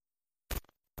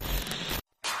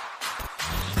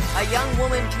A young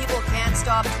woman people can't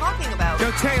stop talking about. Go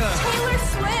Taylor. Taylor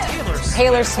Swift.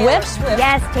 Taylor Swift?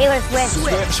 Yes, Taylor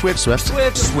Swift.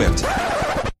 Swift.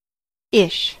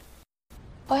 Ish.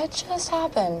 What just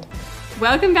happened?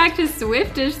 Welcome back to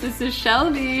Swiftish. This is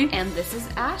Shelby. And this is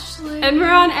Ashley. And we're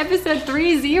on episode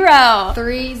 30. 30.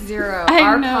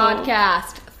 Our know.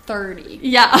 podcast, 30.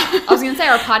 Yeah. I was going to say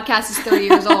our podcast is 30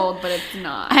 years old, but it's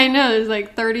not. I know, there's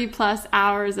like 30 plus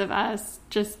hours of us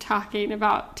just talking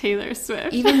about Taylor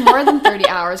Swift. Even more than 30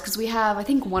 hours, because we have, I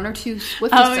think, 1 or 2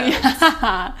 Swift episodes.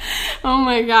 Yeah. Oh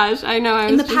my gosh, I know.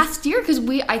 In the past year, because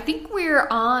I think we're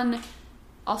on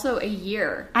also a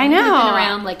year. I know. We've been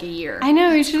around like a year. I know,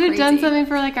 we should have done crazy. something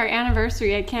for like our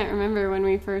anniversary. I can't remember when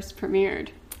we first premiered.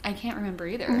 I can't remember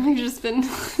either. We've just been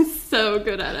so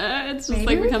good at it. It's just Maybe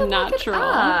like we become can look it natural.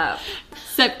 up.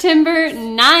 September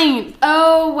 9th.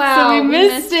 Oh, wow. So we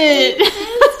missed it.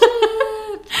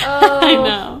 Oh. I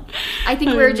know. I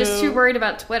think we're just too worried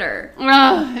about Twitter.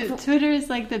 Oh, Twitter is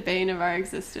like the bane of our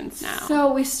existence now.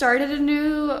 So we started a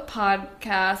new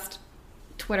podcast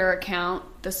Twitter account,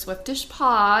 the Swiftish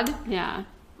Pod. Yeah.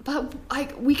 But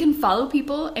we can follow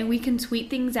people and we can tweet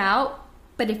things out.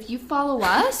 But if you follow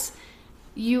us,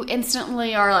 you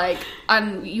instantly are like,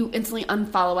 you instantly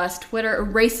unfollow us. Twitter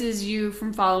erases you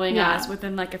from following us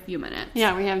within like a few minutes.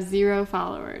 Yeah, we have 0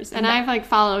 followers. And I've like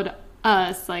followed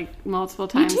us like multiple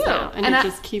times now. And it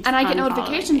just keeps And I get unfollowing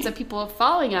notifications me. of people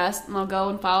following us, and I'll go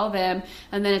and follow them.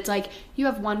 And then it's like, you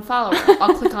have 1 follower.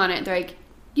 I'll click on it, and they're like,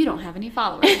 you don't have any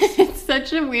followers. It's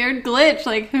such a weird glitch.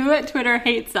 Like, who at Twitter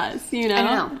hates us, you know? I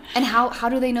know. And how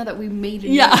do they know that we made it?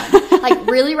 Yeah. Like,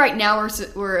 really, right now,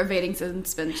 we're evading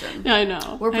suspension. I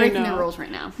know. We're breaking the rules right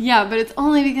now. Yeah, but it's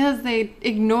only because they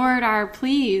ignored our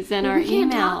pleas and our we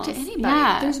can't emails. talk to anybody.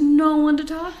 Yeah. There's no one to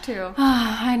talk to.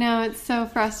 I know, it's so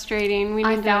frustrating.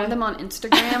 I found them on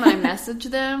Instagram and I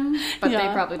messaged them, but Yeah.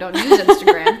 they probably don't use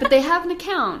Instagram. But they have an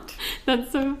account.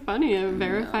 That's so funny. A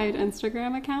verified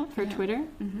Instagram account for Twitter?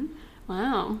 Mm-hmm.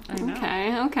 Wow.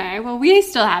 know. Okay. Well, we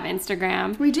still have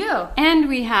Instagram. We do. And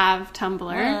we have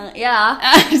Tumblr. Yeah.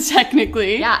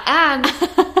 Technically. Yeah, and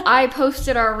I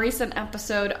posted our recent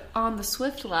episode on the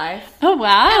Swift Life. Oh,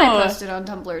 wow. And I posted on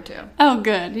Tumblr, too. Oh,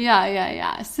 good.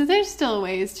 Yeah. So there's still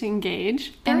ways to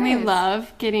engage. And we There is.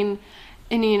 love getting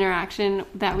any interaction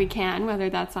that we can, whether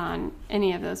that's on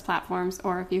any of those platforms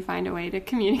or if you find a way to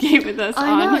communicate with us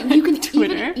on You can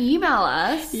Twitter. even email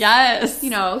us. Yes.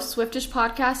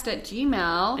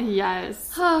 Swiftishpodcast@gmail.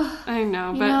 Yes. I I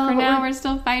know, but for now we're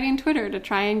still fighting Twitter to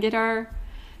try and get our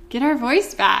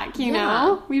voice back, you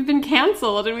know? We've been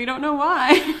canceled and we don't know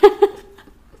why.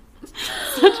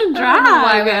 Such a drag. I don't know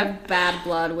why we have bad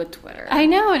blood with Twitter. I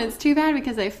know, and it's too bad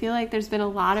because I feel like there's been a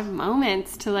lot of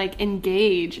moments to like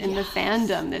engage in the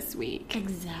fandom this week.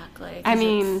 Exactly. I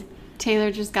mean,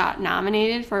 Taylor just got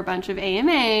nominated for a bunch of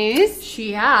AMAs.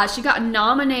 She got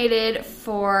nominated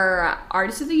for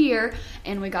Artist of the Year,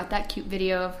 and we got that cute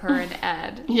video of her and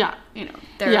Ed. Yeah. You know,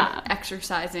 they're Yeah.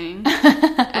 exercising.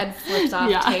 Ed flips off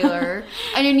Yeah. Taylor.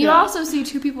 And then you Yeah. also see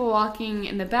 2 people walking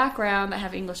in the background that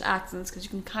have English accents, because you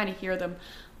can kind of hear them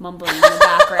mumbling in the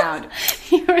background.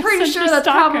 You were Pretty such sure a that's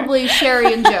stalker. probably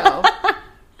Sherry and Joe.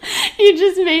 You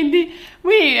just made the...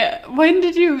 Wait, when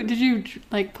did you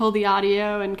like pull the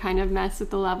audio and kind of mess with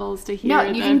the levels to hear No,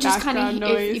 you the can just kind background of,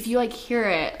 noise? if you like hear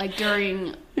it, like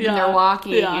during when Yeah, they're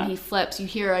walking yeah. and he flips, you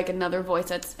hear like another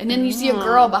voice and then you see a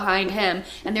girl behind him,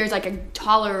 and there's like a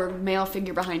taller male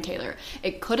figure behind Taylor.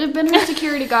 It could have been her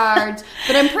security guards,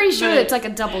 but I'm pretty sure But- it's like a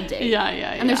double date. Yeah.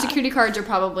 And their security guards are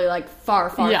probably like far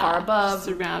above,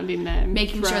 surrounding them,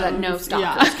 making sure that no drones.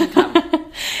 stalkers can come.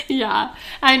 Yeah,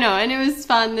 I know, and it was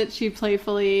fun that she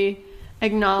playfully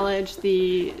acknowledged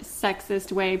the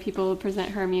sexist way people present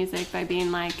her music by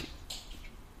being like,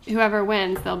 whoever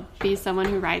wins, they'll be someone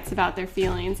who writes about their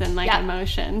feelings and like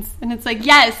emotions, and it's like,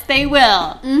 yes, they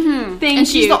will. Mm-hmm. Thank And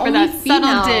she's you the for only that subtle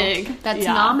female dig. that's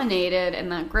Yeah. nominated in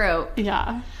that group.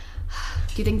 Yeah.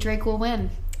 Do you think Drake will win?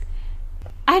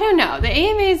 I don't know. The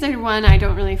AMAs are one I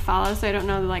don't really follow, so I don't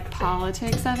know the like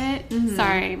politics of it. Mm-hmm.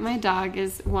 Sorry, my dog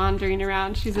is wandering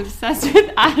around. She's obsessed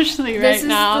with Ashley This right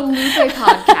now. is the Lupe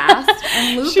podcast,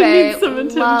 and She needs some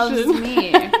Lupe loves attention. me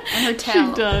and her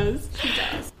tail. She does.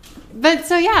 But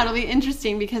so yeah, it'll be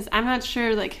interesting because I'm not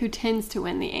sure like who tends to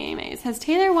win the AMAs. Has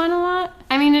Taylor won a lot?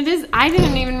 I mean, it is. I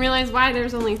didn't even realize why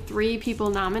there's only 3 people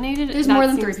nominated. There's That more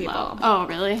than 3 seems people. low. Oh,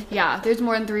 really? Yeah, there's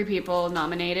more than 3 people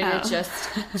nominated. Oh. It's just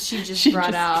she just She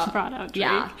brought just out Drake.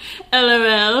 yeah.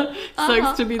 LOL.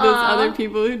 Sucks to be those other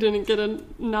people who didn't get a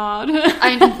nod.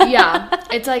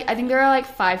 It's like I think there are like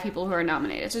 5 people who are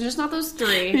nominated, so just not those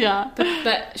 3. Yeah.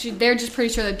 but they're just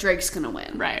pretty sure that Drake's gonna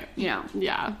win, Right. You know.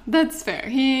 Yeah, that's fair.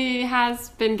 He she has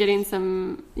been getting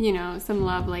some, some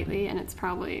love lately, and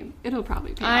it'll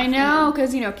probably pay off. I know,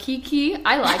 because, Kiki,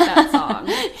 I like that song.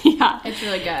 Yeah. It's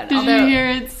really good. Did you hear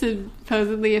it's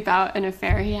supposedly about an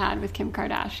affair he had with Kim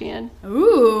Kardashian?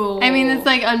 Ooh. I mean, it's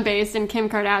like unbased, and Kim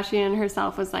Kardashian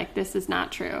herself was like, this is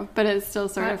not true, but it's still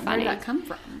sort of funny. Where did that come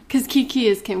from? Because Kiki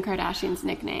is Kim Kardashian's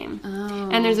nickname. Oh.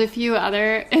 And there's a few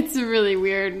other, it's a really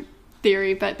weird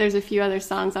theory, but there's a few other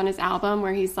songs on his album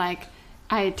where he's like,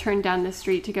 I turned down the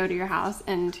street to go to your house,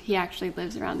 and he actually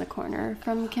lives around the corner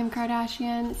from Kim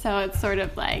Kardashian. So it's sort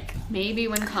of like... Maybe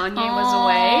when Kanye was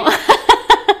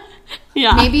away.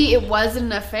 Yeah. Maybe it wasn't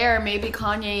an affair. Maybe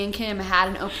Kanye and Kim had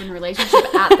an open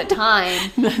relationship at the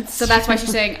time. That's why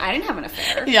she's saying, I didn't have an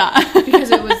affair. Yeah.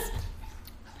 Because it was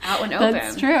out and open.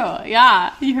 That's true.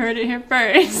 Yeah. You heard it here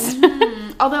first.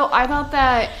 Although I thought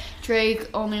that Drake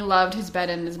only loved his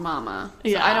bed and his mama. So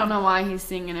Yeah. I don't know why he's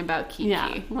singing about Kiki.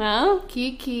 Yeah. Well,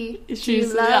 Kiki, She's-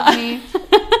 you love yeah. me.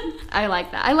 I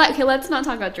like that. Okay, let's not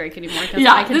talk about Drake anymore.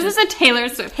 yeah. This is a Taylor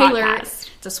Swift podcast.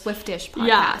 It's a Swiftish podcast.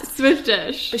 Yeah.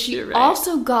 Swiftish. But she You're right.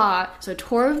 also got,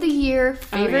 Tour of the Year,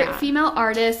 favorite yeah. female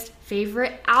artist,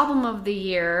 favorite album of the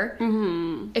year.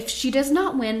 Mm-hmm. If she does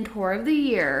not win Tour of the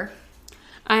Year,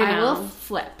 I know. will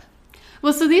flip.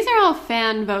 Well, so these are all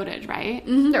fan voted, right?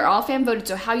 They're all fan voted.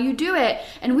 So how you do it,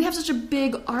 and we have such a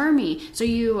big army, so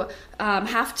you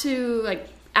have to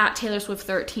at Taylor Swift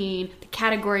 13 the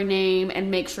category name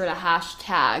and make sure to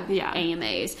hashtag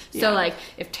AMAs. So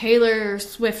if Taylor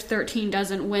Swift 13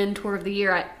 doesn't win Tour of the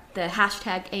Year at the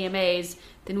hashtag AMAs,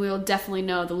 then we will definitely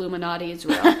know the Illuminati is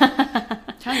real. I'm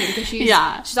telling you, because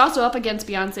she's also up against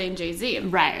Beyonce and Jay-Z,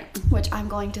 Right. which I'm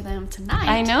going to them tonight.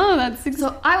 I know.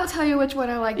 So I will tell you which one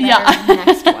I like better than the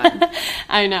next one.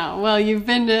 I know. Well, you've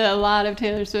been to a lot of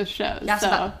Taylor Swift shows. That's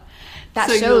so. That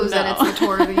So shows you'll that know. it's the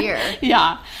Tour of the Year.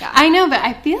 Yeah. Yeah. I know, but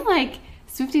I feel like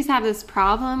Swifties have this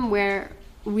problem where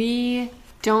we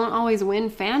don't always win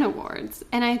fan awards.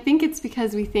 And I think it's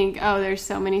because we think, there's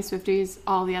so many Swifties,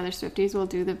 all the other Swifties will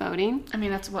do the voting. I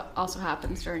mean, that's what also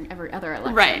happens during every other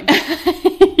election. Right.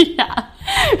 Yeah.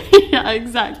 Yeah,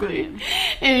 exactly.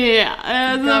 Yeah.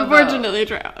 That's Go unfortunately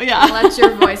true. Yeah. Let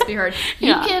your voice be heard.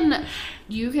 Yeah.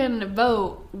 You can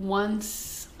vote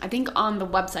once, I think, on the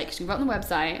website, because you can vote on the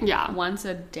website once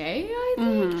a day, I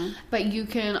think. But you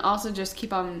can also just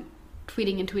keep on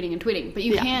tweeting and tweeting and tweeting. But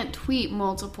you can't tweet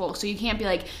multiple. So you can't be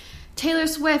like, Taylor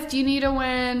Swift, you need to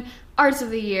win Artist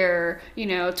of the Year,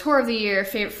 Tour of the Year,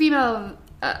 favorite female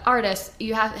artist.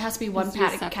 It has to be one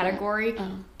category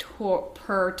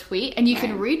per tweet. And you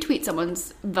can retweet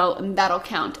someone's vote, and that'll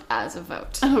count as a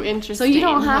vote. Oh, interesting. So you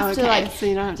don't have to, so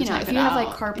you don't have to type if it you have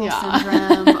out. carpal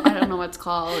syndrome, I don't know what it's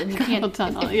called, and you can't,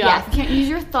 tunnel, if you can't use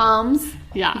your thumbs,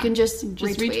 you can just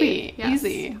retweet. Yes.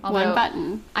 Easy. Although, one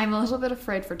button. I'm a little bit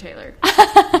afraid for Taylor.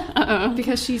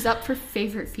 Because she's up for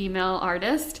favorite female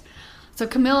artist. So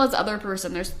Camilla's the other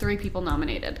person. There's 3 people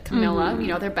nominated. Camilla,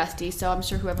 they're besties, so I'm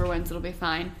sure whoever wins, it'll be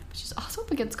fine. But she's also up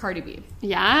against Cardi B.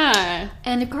 Yeah.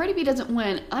 And if Cardi B doesn't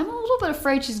win, I'm a little bit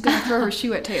afraid she's going to throw her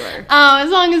shoe at Taylor. Oh, as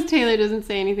long as Taylor doesn't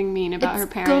say anything mean about her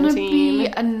parenting. It's going to be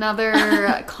another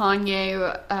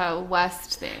Kanye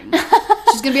West thing.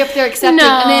 She's going to be up there accepting,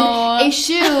 and then a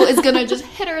shoe is going to just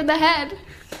hit her in the head.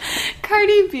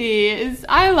 Cardi B is...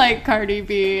 I like Cardi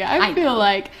B. I feel know.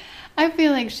 like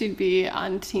she'd be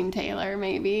on Team Taylor,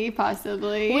 maybe,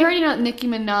 possibly. We already know that Nicki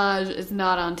Minaj is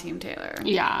not on Team Taylor.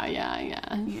 Yeah. We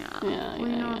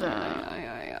know that.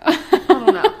 Yeah. I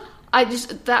don't know.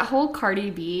 That whole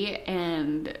Cardi B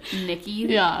and Nicki.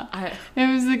 Yeah.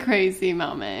 It was a crazy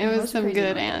moment. It was some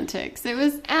good antics. It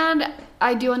was... And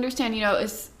I do understand,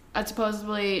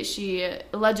 supposedly she,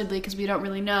 allegedly, because we don't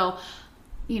really know,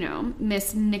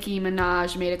 Miss Nicki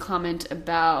Minaj made a comment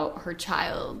about her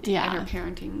child and her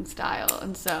parenting style,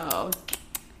 and so...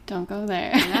 Don't go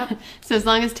there. Yep. So as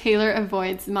long as Taylor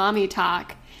avoids mommy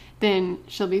talk, then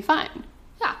she'll be fine.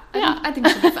 Yeah, I think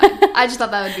she'll be fine. I just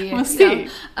thought that would be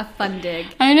a fun dig.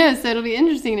 I know, so it'll be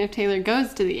interesting if Taylor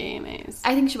goes to the AMAs.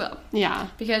 I think she will. Yeah.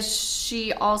 Because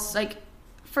she also,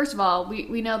 first of all,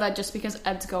 we know that just because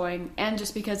Ed's going, and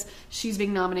just because she's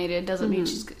being nominated, doesn't mean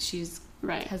she's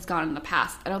right. has gone in the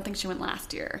past. I don't think she went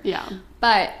last year. Yeah.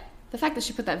 But the fact that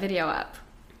she put that video up.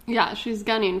 Yeah, she's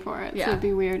gunning for it. Yeah. So it'd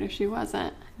be weird if she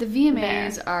wasn't. The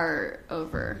VMAs are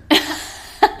over.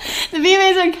 The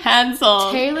VMAs are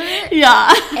canceled. Taylor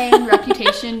and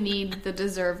Reputation need the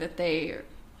deserve that they...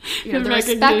 the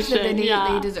respect that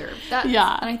they deserve. And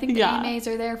I think the AMAs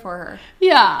are there for her.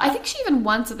 Yeah. I think she even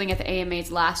won something at the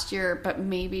AMAs last year, but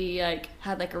maybe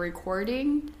had a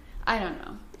recording. I don't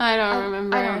know. I don't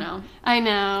remember. I don't know. I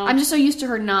know. I'm just so used to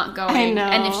her not going. I know.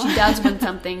 And if she does win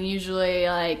something, usually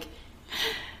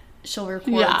she'll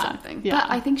record something. Yeah.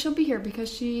 But I think she'll be here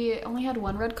because she only had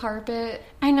one red carpet.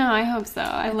 I know, I hope so.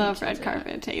 I love she'll red do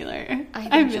carpet Taylor.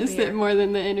 I miss she'll be it here. more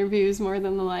than the interviews, more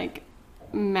than the, like,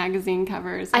 magazine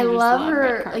covers. I just love red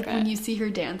her, carpet. like, when you see her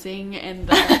dancing and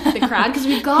the crowd, because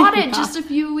we got it just a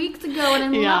few weeks ago, and I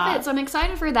love it, so I'm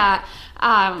excited for that.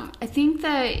 I think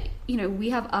that, you know,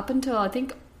 we have up until, I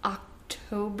think,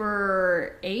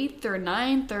 October 8th or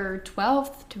 9th or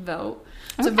 12th to vote.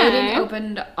 So voting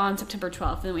opened on September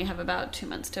 12th, and we have about 2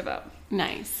 months to vote.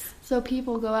 Nice. So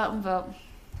people go out and vote.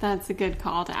 That's a good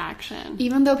call to action.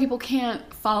 Even though people can't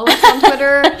follow us on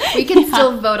Twitter, we can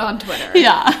still vote on Twitter.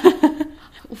 Yeah.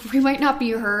 We might not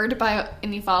be heard by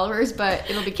any followers, but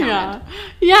it'll be counted.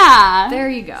 Yeah. There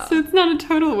you go. So it's not a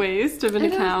total waste of an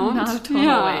account. Not a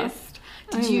total waste.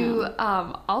 Did you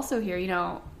also hear, you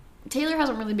know, Taylor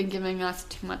hasn't really been giving us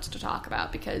too much to talk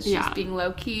about because she's being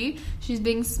low-key, she's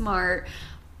being smart,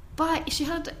 but she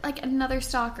had, like, another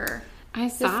stalker. I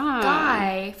saw. This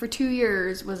guy, for 2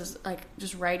 years, was, like,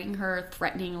 just writing her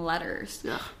threatening letters.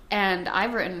 Ugh. And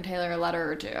I've written Taylor a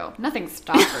letter or two. Nothing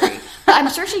stalkery. But I'm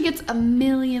sure she gets a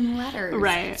million letters.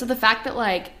 Right. So the fact that,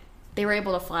 like, they were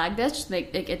able to flag this,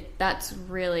 that's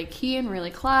really key and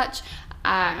really clutch.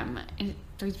 And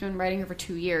so he's been writing her for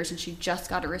 2 years, and she just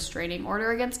got a restraining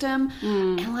order against him.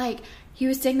 And, like, he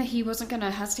was saying that he wasn't going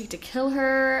to hesitate to kill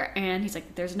her, and he's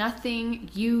like, there's nothing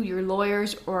you, your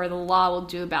lawyers, or the law will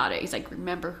do about it. He's like,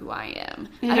 remember who I am.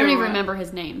 I don't even remember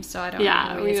his name, so I don't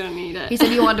know who he is. We don't need it. He said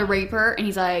he wanted to rape her, and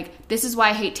he's like, this is why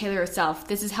I hate Taylor herself.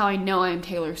 This is how I know I'm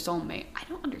Taylor's soulmate. I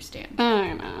don't understand.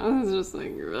 I know. It's just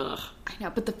like, ugh. I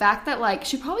know, but the fact that, like,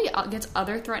 she probably gets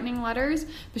other threatening letters,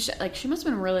 but she must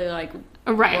have been really, like,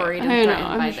 worried and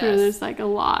threatened by I'm sure this. there's, like, a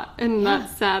lot, and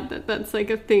that's sad that that's, like,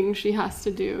 a thing she has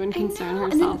to do and concern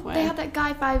herself and with. They had that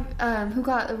guy who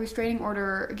got a restraining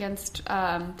order against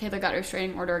Taylor got a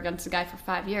restraining order against the guy for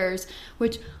 5 years,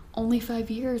 which only 5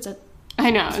 years. I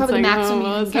know. It's probably the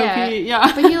maximum you can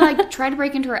get. But he, like, tried to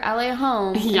break into her LA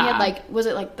home. And he had, like, was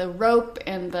it, like, the rope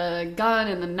and the gun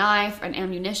and the knife and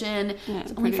ammunition? Yeah,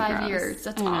 it's only 5 gross. years.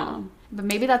 That's all. But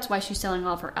maybe that's why she's selling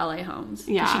all of her LA homes.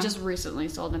 Yeah. She just recently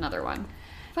sold another one.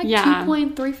 Like Yeah.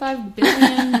 $2.35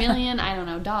 billion, I don't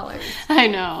know, dollars. I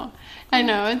know.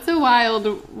 It's a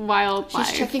wild, wild life.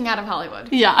 She's checking out of Hollywood.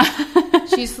 Yeah.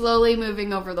 She's slowly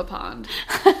moving over the pond.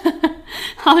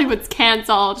 Hollywood's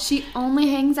canceled. She only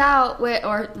hangs out with, she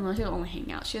doesn't only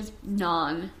hang out. She has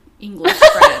non-English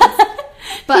friends.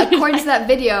 But according to that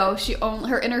video,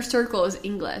 her inner circle is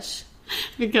English.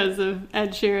 Because of Ed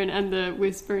Sheeran and the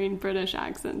whispering British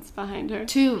accents behind her.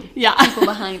 Two Yeah. people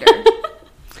behind her.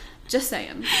 Just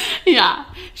saying. Yeah.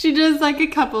 She does like a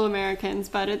couple Americans,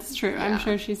 but it's true. Yeah. I'm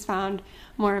sure she's found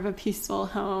more of a peaceful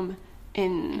home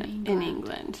in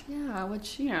England. Yeah,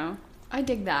 which, you know, I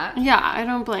dig that. Yeah, I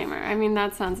don't blame her. I mean,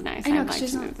 that sounds nice. I know, I'd like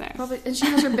she's to move there. and she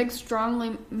has her big,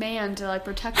 strong man to, like,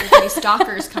 protect her if any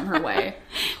stalkers come her way.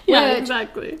 Yeah, Which-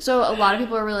 exactly. So a lot of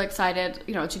people are really excited.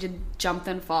 You know, she did Jump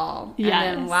Then Fall. Yes.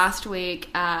 And then last week,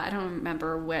 I don't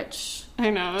remember which I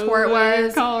know. tour it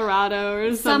was. Colorado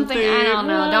or something. I don't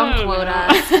know. I Don't don't quote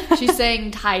know. us. She's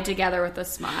saying Tied Together with a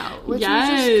Smile, which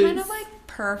Yes. is just kind of, like,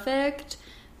 perfect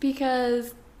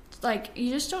because, like, you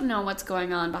just don't know what's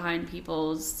going on behind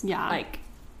people's, like,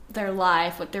 their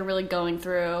life, what they're really going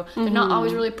through. They're not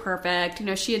always really perfect. You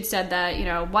know, she had said that, you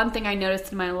know, one thing I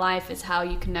noticed in my life is how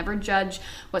you can never judge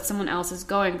what someone else is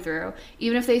going through.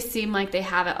 Even if they seem like they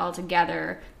have it all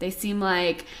together, they seem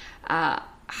like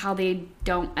how they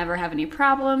don't ever have any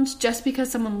problems. Just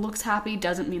because someone looks happy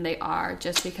doesn't mean they are.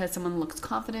 Just because someone looks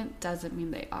confident doesn't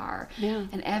mean they are. Yeah.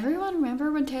 And everyone,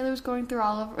 remember when Taylor was going through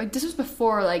all of, like, this was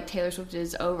before, like, Taylor Swift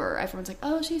is over. Everyone's like,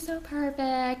 oh, she's so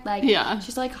perfect. Like,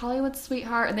 she's like Hollywood's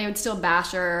sweetheart. And they would still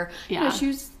bash her. Yeah. You know, she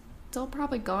was still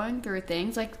probably going through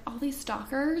things. Like, all these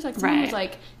stalkers. Like, someone was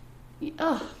like,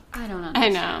 ugh, I don't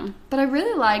understand. I know. But I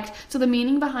really liked, so the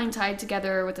meaning behind Tied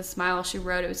Together with a Smile, she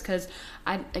wrote it was because,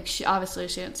 she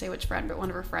didn't say which friend, but one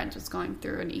of her friends was going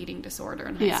through an eating disorder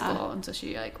in high school, and so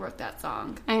she, like, wrote that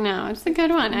song. I know. It's a good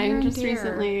one. Near I and just dear.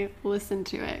 recently listened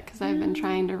to it because I've been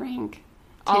trying to rank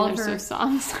All Taylor of her Swift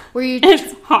songs. Were you?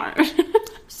 It's hard.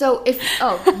 So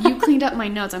you cleaned up my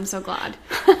notes. I'm so glad.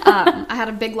 I had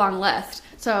a big long list.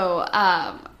 So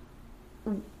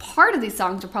part of these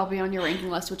songs are probably on your ranking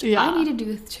list, which I need to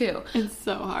do too. It's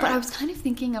so hard. But I was kind of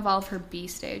thinking of all of her B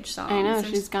stage songs. I know.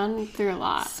 They're She's gone through a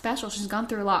lot. special. She's gone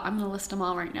through a lot. I'm going to list them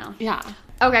all right now. Yeah.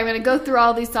 Okay, I'm going to go through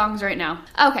all these songs right now.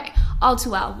 Okay. All Too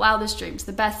Well, Wildest Dreams,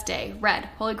 The Best Day, Red,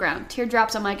 Holy Ground,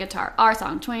 Teardrops on My Guitar, Our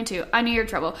Song, 22, I Knew Your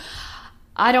Trouble,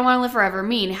 I Don't Want to Live Forever,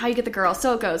 Mean, How You Get the Girl,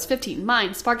 So It Goes, 15,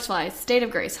 Mine, Sparks Fly, State of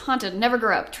Grace, Haunted, Never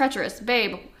Grow Up, Treacherous,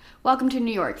 Babe, Welcome to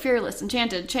New York, fearless,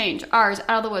 enchanted, change, ours,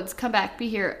 out of the woods, come back, be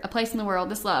here, a place in the world,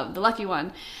 this love, the lucky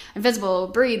one, invisible,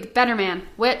 breathe, better man,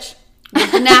 which was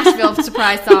the Nashville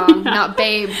surprise song, not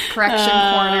Babe, correction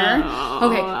corner.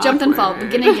 Okay, jump and fall,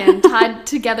 begin again, tied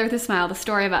together with a smile, the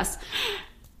story of us.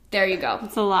 There you go.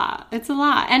 It's a lot.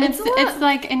 And it's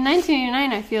like in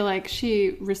 1989, I feel like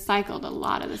she recycled a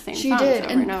lot of the same songs over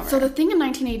and over. So the thing in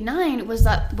 1989 was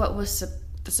that what was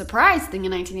the surprise thing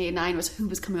in 1989 was who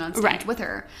was coming on stage with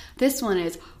her. This one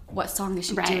is what song is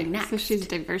she doing next? So she's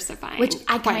diversifying, which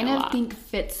I kind of think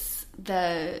fits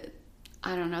the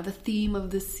theme of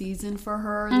the season for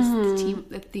her,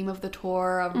 the theme of the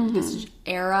tour of this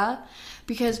era,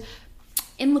 because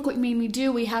in Look What You Made Me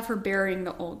Do, we have her burying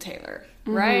the old Taylor,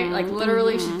 right? Like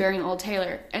literally, she's burying the old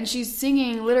Taylor, and she's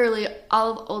singing literally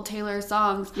all of old Taylor's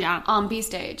songs on B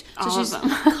stage. So all she's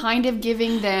kind of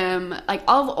giving them like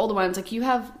all the old ones. Like you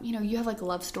have like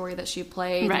Love Story that she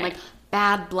played, and like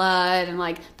Bad Blood, and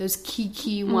like those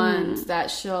Kiki ones that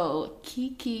she'll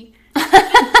Kiki.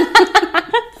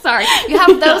 Sorry, you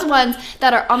have those ones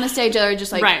that are on the stage that are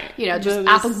just like just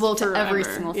applicable to every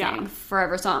single thing,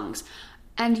 forever songs.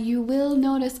 And you will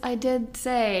notice I did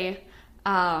say,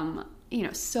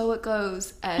 So It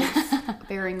Goes as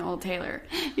burying the old Taylor.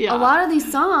 Yeah. A lot of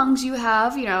these songs you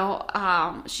have,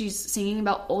 she's singing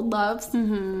about old loves.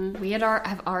 Mm-hmm. We have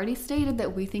already stated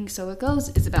that we think So It Goes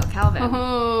is about Calvin.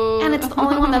 Oh. And it's the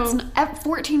only one that's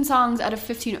 14 songs out of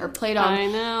 15 are played on. I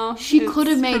know. She could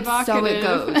have made So It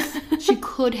Goes. She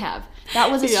could have. That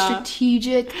was a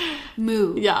strategic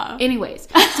move. Yeah. Anyways,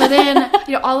 so then,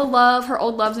 all the love, her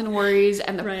old loves and worries,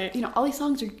 and the, all these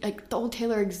songs are like the old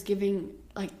Taylor is giving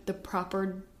like the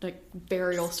proper like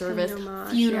burial service,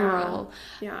 funeral,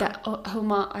 that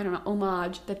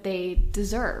homage that they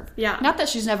deserve. Yeah. Not that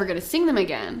she's never going to sing them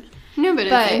again. No, but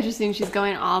it's interesting. She's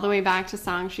going all the way back to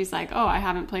songs. She's like, oh, I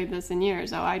haven't played this in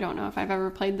years. Oh, I don't know if I've ever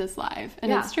played this live.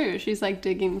 And it's true. She's like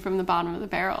digging from the bottom of the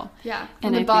barrel. Yeah.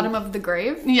 From the bottom of the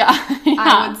grave. Yeah.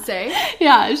 I would say.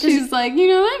 Yeah. She's like, you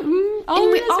know what?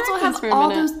 And we also have all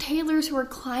those Taylors who are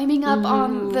climbing up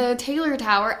on the Taylor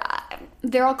Tower.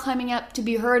 They're all climbing up to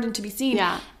be heard and to be seen.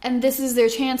 Yeah. And this is their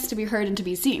chance to be heard and to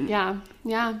be seen. Yeah.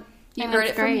 Yeah. You heard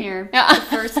it from here. Yeah. The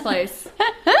first place.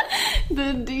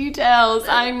 The details.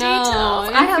 I know.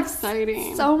 It's I have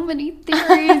exciting. So many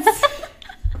theories.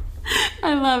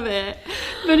 I love it.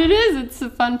 But it's a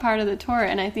fun part of the tour,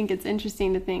 and I think it's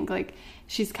interesting to think like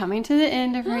she's coming to the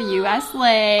end of her US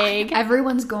leg.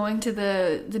 Everyone's going to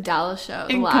the Dallas show,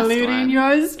 the last one. Including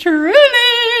yours truly.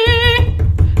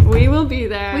 We will be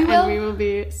there, and we will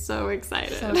be so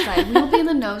excited. So excited. We will be in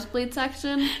the nosebleed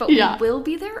section, but we will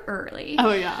be there early.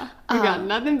 Oh, yeah. We got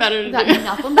nothing better to do.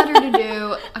 Nothing better to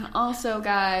do. And also,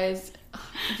 guys,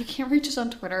 if you can't reach us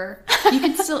on Twitter, you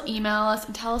can still email us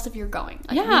and tell us if you're going.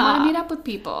 Like, we want to meet up with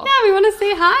people. Yeah, we want to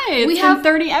say hi. We have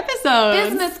 30 episodes.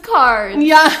 Business cards.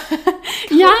 Yeah.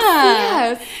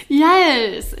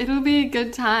 Yes. It'll be a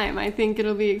good time. I think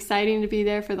it'll be exciting to be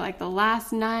there for like the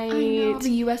last night. I know,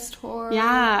 the U.S. tour.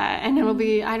 Yeah, and it'll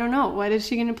be, I don't know, what is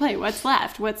she going to play? What's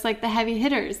left? What's like the heavy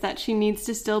hitters that she needs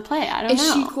to still play? I don't know.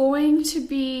 Is she going to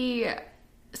be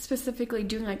specifically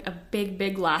doing like a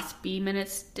big last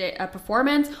B-minutes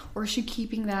performance, or is she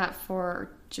keeping that for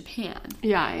Japan?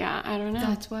 Yeah, I don't know.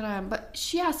 That's what but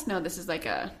she has to know this is like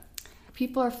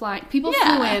people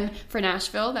flew in for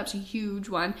Nashville. That was a huge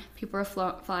one. People are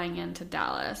flying into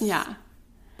Dallas. Yeah.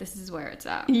 This is where it's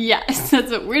at. Yes,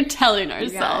 that's what we're telling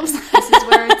ourselves. Yes, this is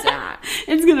where it's at.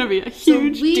 It's going to be a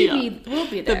huge deal. We'll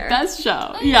be there. The best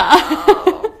show.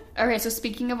 Yeah. Okay, so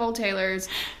speaking of old Taylors,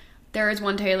 there is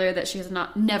one Taylor that she has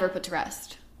never put to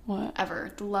rest. What?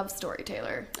 Ever. The Love Story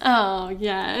Taylor. Oh,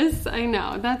 yes. I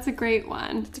know. That's a great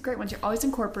one. It's a great one. She always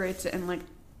incorporates it in, like,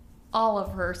 all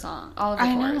of her songs, all of her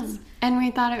tours. And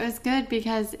we thought it was good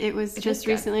because it was just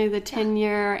recently the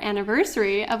 10-year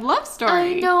anniversary of Love Story.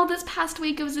 I know. This past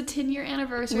week it was a 10-year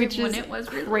anniversary of when it was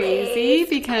crazy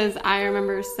because I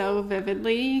remember so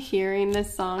vividly hearing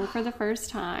this song for the first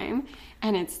time.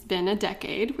 And it's been a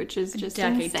decade, which is just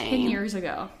insane. 10 years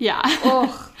ago. Yeah.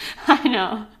 Oh, I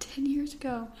know. 10 years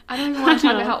ago. I don't even want to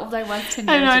talk about how old I was 10 years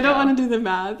ago. I know, I don't want to do the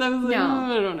math. I was like,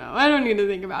 I don't know. I don't need to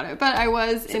think about it. But I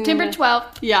was September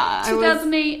 12th. Yeah.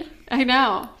 2008. I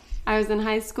know. I was in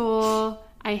high school.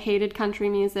 I hated country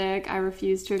music. I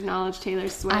refused to acknowledge Taylor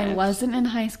Swift. I wasn't in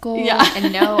high school. Yeah.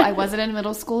 And no, I wasn't in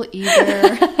middle school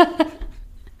either.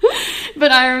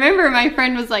 But I remember my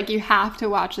friend was like, you have to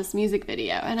watch this music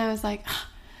video. And I was like,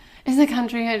 is it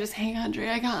country? I just hate country.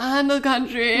 I can't handle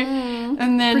country.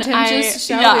 And then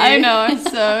I know, it's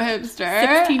so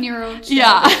hipster. 16-year-old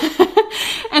Yeah.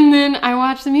 And then I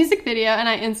watched the music video and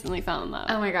I instantly fell in love.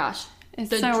 Oh my gosh. It's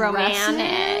the so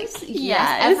romantic.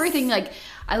 Yes, everything. Like,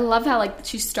 I love how like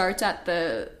she starts at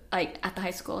the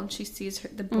high school and she sees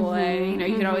the boy. You know,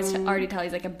 you can always already tell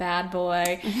he's like a bad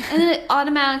boy, and then it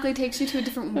automatically takes you to a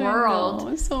different world. I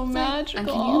know, it's so magical. And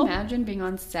can you imagine being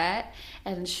on set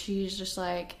and she's just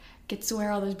like gets to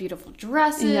wear all those beautiful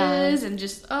dresses and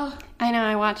just I know.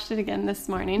 I watched it again this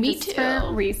morning. Me just too.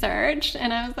 For research,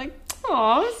 and I was like,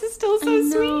 oh, this is still so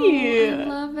sweet. I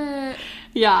love it.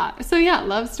 Yeah. So yeah,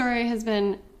 Love Story has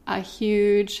been a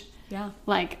huge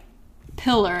like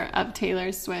pillar of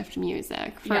Taylor Swift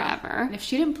music forever. Yeah. If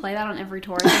she didn't play that on every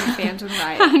tour, then the fans would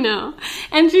riot. I know.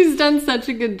 And she's done such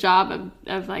a good job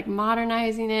of like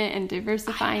modernizing it and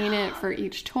diversifying it for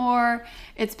each tour.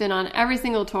 It's been on every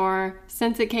single tour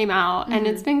since it came out, and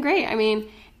it's been great. I mean,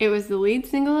 it was the lead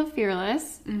single of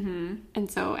Fearless,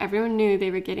 and so everyone knew they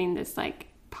were getting this like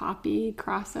poppy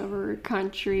crossover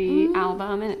country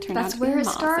album, and it turned out to be where it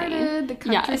amazing. started, the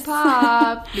country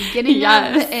pop, beginning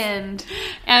of the end.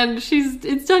 And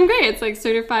it's done great. It's like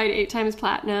certified 8 times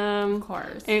platinum. Of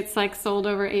course. It's like sold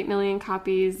over 8 million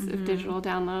copies of digital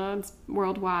downloads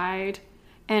worldwide,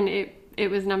 and it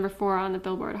was number 4 on the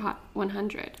Billboard Hot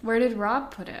 100. Where did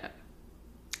Rob put it?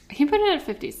 He put it at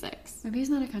 56. Maybe he's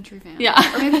not a country fan.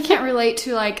 Yeah. Or maybe he can't relate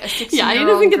to like a 16-year-old Yeah, he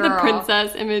doesn't get girl. the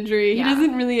princess imagery. Yeah. He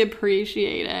doesn't really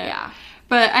appreciate it. Yeah.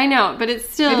 But I know, but it's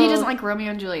still... Maybe he doesn't like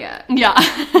Romeo and Juliet. Yeah.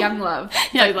 Young Love.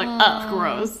 Yeah, he's like, ugh,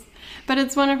 gross. But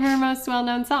it's one of her most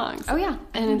well-known songs. Oh, yeah.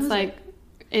 And it's like,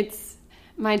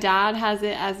 my dad has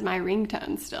it as my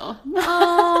ringtone still.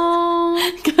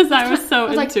 Oh. Because I was so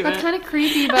like, into it. that's kind of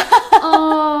creepy, but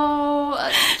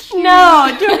cute.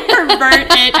 No, don't pervert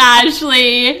it,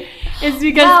 Ashley. It's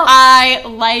because I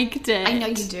liked it. I know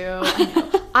you do. I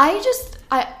know.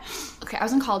 I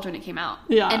was in college when it came out.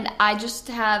 Yeah. And I just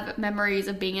have memories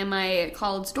of being in my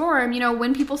college dorm, you know,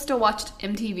 when people still watched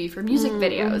MTV for music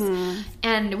videos.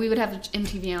 And we would have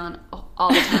MTV on all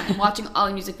the time, watching all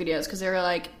the music videos, because they were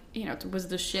like, you know, it was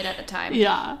the shit at the time.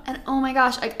 Yeah. And oh my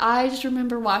gosh, I just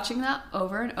remember watching that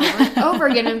over and over and over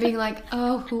again and being like,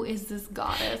 oh, who is this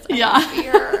goddess?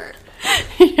 Fear.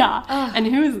 Yeah. And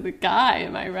who is the guy,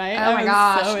 am I right? Oh my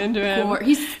gosh. So into him.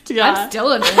 I'm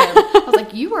still into him. I was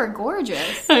like, you are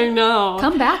gorgeous. I know.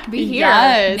 Come back, be here.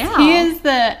 Yes. Now. He is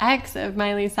the ex of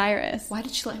Miley Cyrus. Why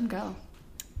did she let him go?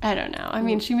 I don't know. I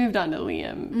mean, she moved on to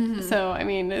Liam. So, I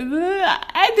mean,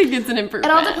 I think it's an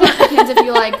improvement. It all depends if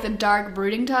you like the dark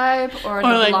brooding type or the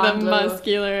like blonde, the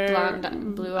muscular,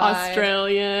 blonde, blue-eyed.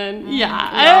 Australian. Yeah.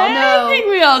 I I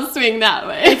think we all swing that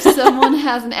way. If someone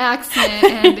has an accent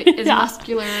and is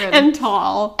muscular and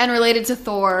tall and related to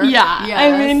Thor. Yeah. Yes.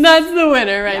 I mean, that's the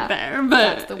winner right there. But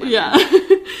that's the winner. Yeah.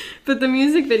 But the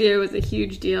music video was a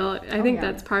huge deal. I think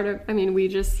that's part of, I mean, we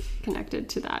just connected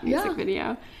to that music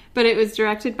video. But it was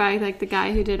directed by like the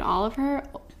guy who did all of her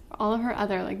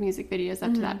other like music videos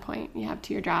up to that point. You have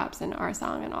Teardrops and Our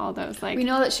Song and all those like. We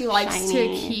know that she likes shiny.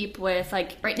 to keep with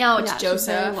like right now it's she's very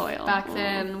Joseph. loyal. Back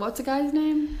then, what's the guy's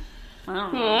name? I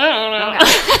don't know. I don't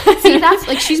know. Okay. See, that's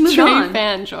like she's moved Trey on.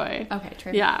 Fanjoy. Okay,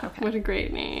 Trey. Yeah, Okay. what a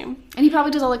great name. And he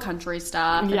probably does all the country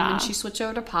stuff. And Yeah. when she switched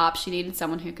over to pop, she needed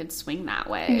someone who could swing that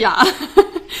way. Yeah.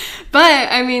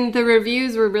 But, I mean, the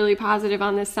reviews were really positive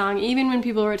on this song. Even when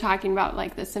people were talking about,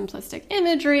 like, the simplistic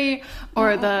imagery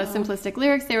or the simplistic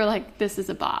lyrics, they were like, this is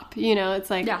a bop. You know, it's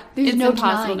like, it's no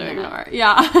impossible to denying ignore.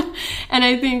 Yeah. And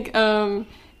I think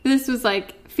this was,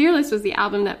 like, Fearless was the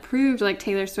album that proved, like,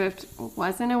 Taylor Swift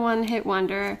wasn't a one-hit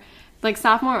wonder. Like,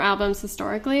 sophomore albums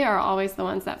historically are always the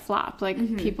ones that flop.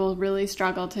 Like, people really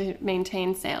struggle to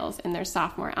maintain sales in their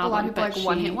sophomore album. A lot of people like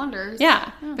one-hit wonders.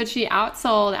 Yeah, but she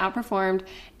outperformed.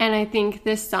 And I think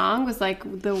this song was, like,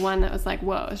 the one that was like,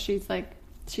 whoa, she's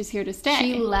here to stay.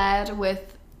 She led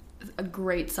with a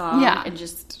great song. Yeah. And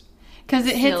just... Because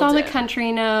it hits all the it.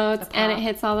 country notes and it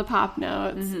hits all the pop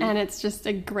notes. And it's just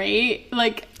a great,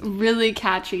 like, really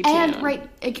catchy tune. And, right,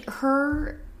 like,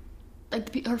 her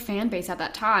fan base at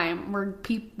that time were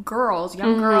girls,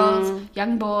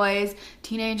 young boys,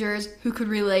 teenagers who could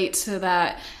relate to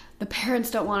that. The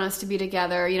parents don't want us to be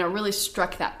together. You know, really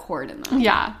struck that chord in them.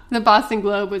 Yeah. The Boston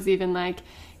Globe was even like,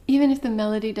 even if the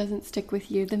melody doesn't stick with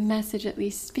you, the message at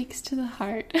least speaks to the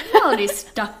heart. Melody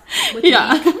stuck with me.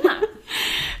 Come on.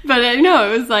 But I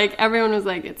know, it was like, everyone was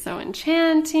like, it's so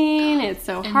enchanting, it's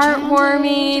so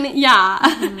heartwarming. Yeah.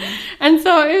 And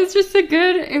so it was just a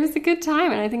good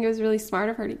time. And I think it was really smart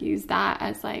of her to use that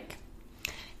as like,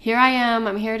 here I am,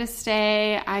 I'm here to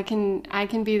stay. I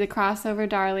can be the crossover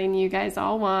darling you guys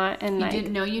all want. And You like,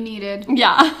 didn't know you needed.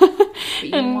 yeah. But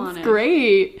you And wanted. it's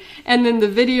great. And then the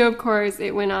video, of course,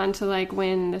 it went on to like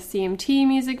win the CMT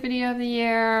Music Video of the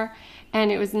Year.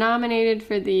 And it was nominated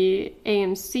for the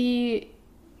AMC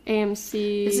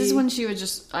AMC. This is when she was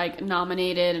just like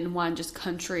nominated and won just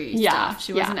country stuff.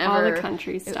 She wasn't ever all the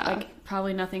country stuff. Like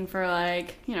probably nothing for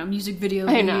like, you know, music video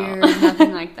I of the know. year,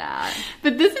 nothing like that.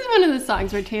 But this is one of the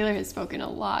songs where Taylor has spoken a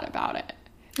lot about it,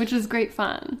 which is great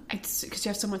fun. It's because you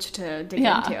have so much to dig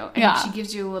Yeah, into, and yeah. she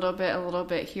gives you a little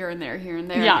bit here and there.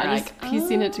 Yeah, and you're just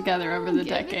piecing it together over the give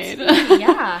it decade. to me.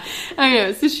 Yeah. I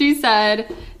know. So she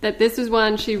said that this was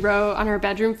one she wrote on her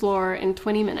bedroom floor in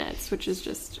 20 minutes, which is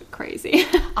just crazy.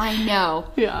 I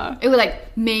know. Yeah. It would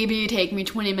like maybe take me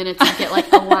 20 minutes to get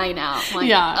like a line out. Like,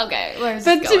 Yeah. okay, where's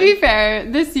But this to going? be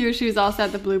fair, this year she was also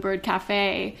at the Bluebird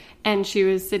Cafe, and she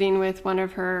was sitting with one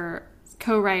of her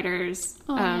co-writers,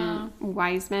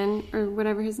 Wiseman, or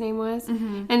whatever his name was.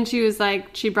 Mm-hmm. And she was like,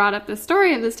 she brought up the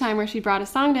story of this time where she brought a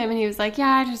song to him, and he was like, yeah,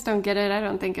 I just don't get it. I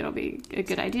don't think it'll be a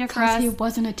good idea for us. Because he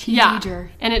wasn't a Yeah.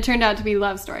 teenager. And it turned out to be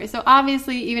Love Story. So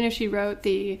obviously, even if she wrote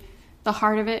the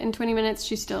heart of it in 20 minutes,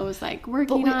 she still was like But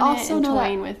working we on also it and know that,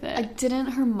 toying with it. like, didn't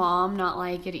her mom not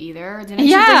like it either? Didn't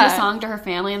she Yeah. bring the song to her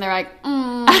family and they're like,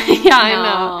 Yeah, I no.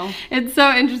 know. It's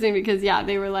so interesting because, yeah,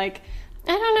 they were like,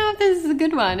 I don't know if this is a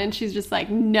good one. And she's just like,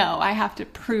 no, I have to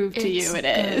prove to It's you it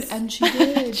good. is. And she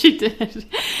did. She did.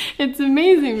 It's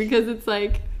amazing because it's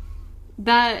like,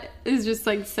 that is just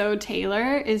like so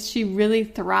Taylor, is she really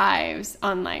thrives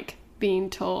on like being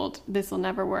told this will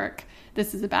never work.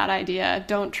 This is a bad idea.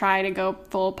 Don't try to go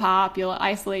full pop. You'll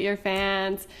isolate your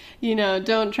fans. You know,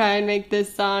 don't try and make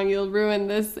this song. You'll ruin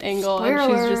this angle. Spoiler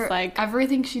and she's alert, just like,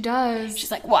 everything she does. she's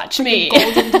like, watch me.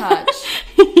 Golden touch.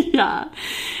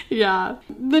 Yeah.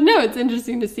 But no, it's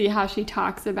interesting to see how she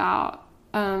talks about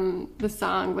the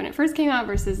song when it first came out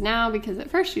versus now, because at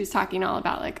first she was talking all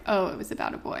about like, oh, it was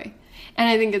about a boy. And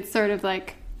I think it's sort of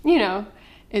like, you know,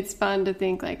 it's fun to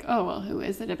think like, oh, well, who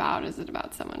is it about? Is it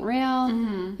about someone real?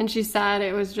 Mm-hmm. And she said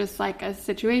it was just like a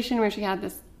situation where she had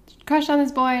this crush on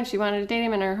this boy and she wanted to date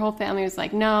him, and her whole family was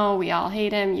like, no, we all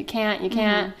hate him. You can't.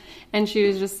 Mm-hmm. And she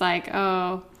was just like,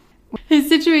 oh, his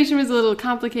situation was a little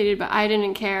complicated, but I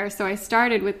didn't care. So I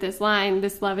started with this line,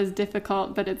 this love is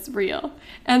difficult, but it's real.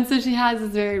 And so she has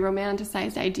this very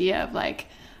romanticized idea of like,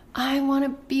 I want to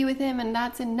be with him and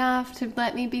that's enough to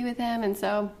let me be with him. And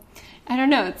so I don't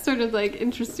know. It's sort of like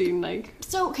interesting. Like,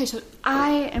 So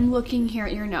I am looking here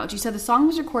at your notes. You said the song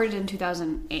was recorded in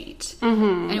 2008. Mm-hmm.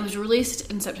 And it was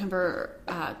released in September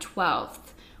 12th.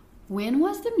 When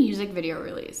was the music video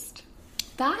released?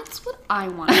 That's what I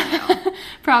want to know.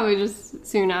 probably just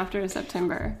soon after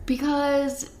September.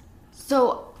 Because,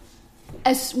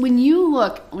 when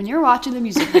you're watching the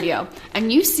music video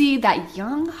and you see that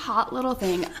young, hot little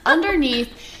thing underneath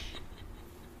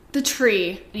the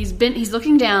tree, and he's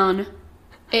looking down,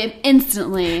 it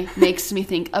instantly makes me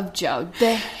think of Joe.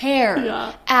 The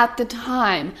hair at the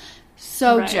time.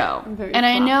 So Right. Joe. Very And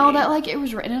I know floppy. that like it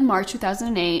was written in March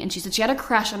 2008, and she said she had a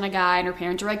crush on a guy, and her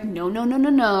parents were like,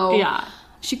 no. Yeah.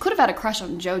 She could have had a crush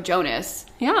on Joe Jonas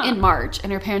in March,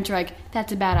 and her parents were like,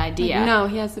 that's a bad idea. No,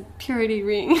 he has a purity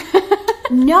ring.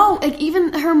 No, like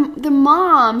even the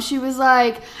mom, she was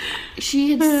like,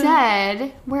 she had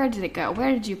said, where did it go?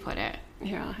 Where did you put it?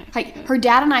 Here, I'll have Like, it. her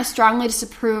dad and I strongly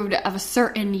disapproved of a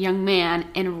certain young man,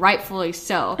 and rightfully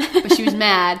so. But she was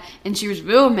mad, and she was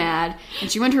real mad, and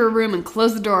she went to her room and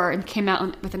closed the door and came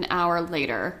out with an hour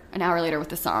later with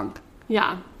the song.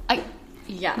 Yeah.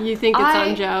 Yeah. You think it's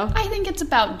on Joe? I think it's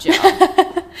about Joe.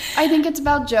 I think it's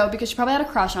about Joe because she probably had a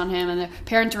crush on him, and the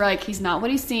parents were like, he's not what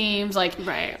he seems. Like,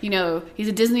 Right. you know, he's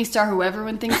a Disney star who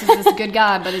everyone thinks is this good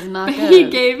guy, but he's not good.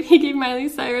 He gave Miley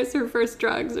Cyrus her first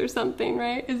drugs or something,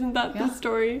 right? Isn't that the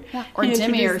story? Yeah. Or He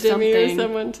Demi or introduced Demi or something.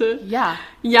 someone to... Yeah.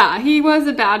 Yeah, he was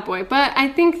a bad boy. But I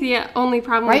think the only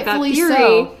problem with that Rightfully theory...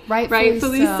 so.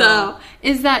 Rightfully so.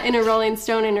 Is that in a Rolling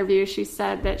Stone interview, she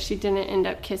said that she didn't end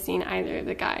up kissing either of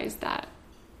the guys that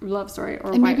Love Story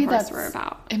or And White maybe Horse that's were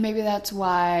about. And maybe that's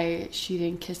why she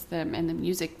didn't kiss them in the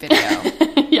music video.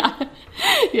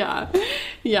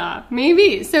 Yeah.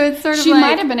 Maybe. So it's sort of She like...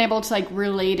 might have been able to like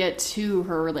relate it to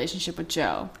her relationship with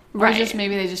Joe. Or Right. just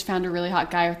maybe they just found a really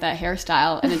hot guy with that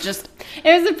hairstyle, and it just...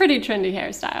 It was a pretty trendy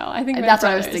hairstyle. I think my That's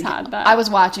what I was brothers thinking. had that. I was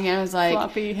watching it, I was like...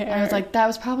 floppy hair. I was like, that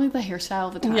was probably the hairstyle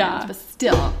of the time. Yeah. But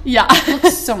still, Yeah.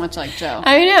 looks so much like Joe.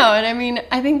 I know, and I mean,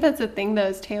 I think that's the thing, though,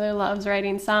 is Taylor loves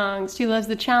writing songs. She loves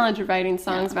the challenge of writing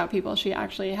songs about people she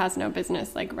actually has no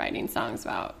business, like, writing songs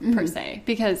about, per se,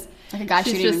 because Like a guy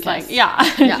she's she didn't just like, kiss.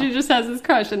 yeah, Yeah. she just has this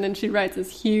crush, and then she writes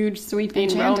this huge, sweeping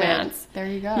Enchanted. romance. There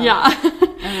you go. Yeah.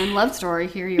 And then Love Story,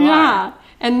 here you Yeah. are.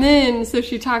 And then, so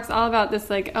she talks all about this,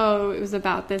 like, oh, it was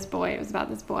about this boy,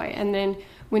 And then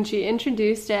when she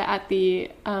introduced it at the,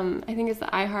 I think it's the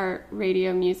iHeart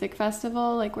Radio Music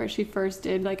Festival, like where she first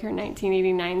did like her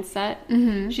 1989 set,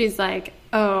 she's like,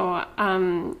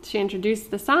 she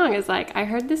introduced the song as like, I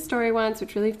heard this story once,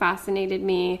 which really fascinated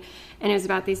me. And it was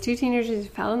about these two teenagers who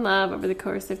fell in love over the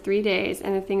course of 3 days.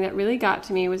 And the thing that really got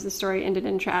to me was the story ended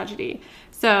in tragedy.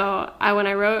 So when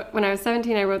I was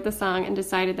 17, I wrote the song and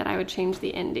decided that I would change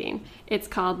the ending. It's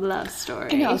called Love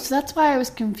Story. I know, so that's why I was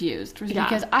confused. Yeah.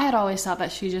 Because I had always thought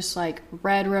that she just, like,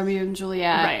 read Romeo and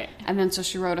Juliet. Right. And then so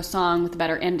she wrote a song with a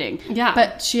better ending. Yeah.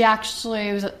 But she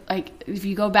actually was, like, if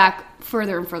you go back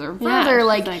further and further and Yeah, further,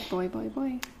 she's like, boy, boy,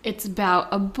 boy. it's about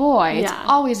a boy. It's Yeah.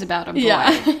 always about a boy.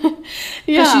 Yeah. But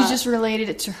she's just related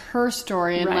it to her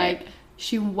story and, Right.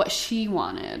 like, what she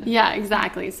wanted. Yeah,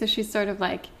 exactly. So she's sort of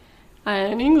like,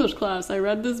 in English class, I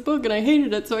read this book and I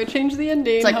hated it, so I changed the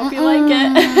ending. It's like, hope you like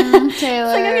it. Taylor.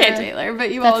 It's like, okay, Taylor,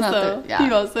 but you That's not also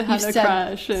you also had You've a said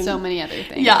crush. And, so many other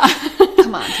things. yeah.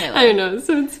 Come on, Taylor. I know,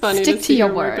 so it's funny Stick to to see your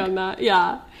her work word. on that.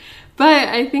 Yeah. But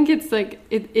I think it's like,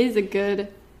 it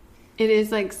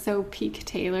is like so peak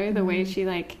Taylor, the way she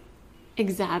like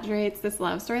exaggerates this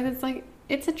love story that's like,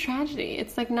 it's a tragedy.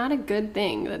 It's like not a good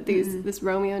thing that this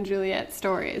Romeo and Juliet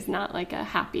story is not like a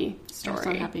happy story. It's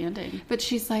not a happy ending. But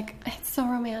she's like, it's so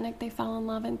romantic. They fell in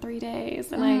love in 3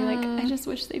 days. And I just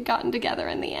wish they'd gotten together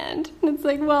in the end. And it's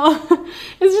like, well,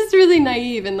 it's just really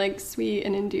naive and like sweet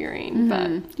and endearing.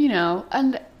 But You know,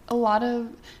 and a lot of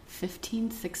 15,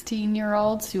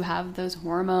 16-year-olds who have those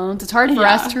hormones, it's hard for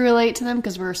Yeah. us to relate to them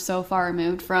because we're so far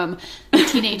removed from the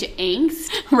teenage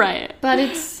angst. right. But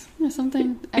it's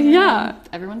something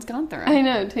everyone's gone through. I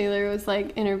know. Taylor was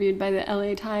like interviewed by the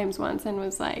LA Times once and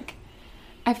was like,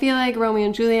 I feel like Romeo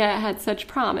and Juliet had such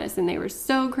promise and they were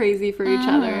so crazy for each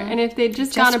other. And if they'd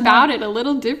just gone about it a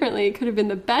little differently, it could have been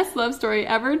the best love story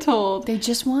ever told. They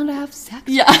just want to have sex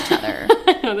Yeah. with each other.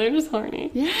 I know, they're just horny.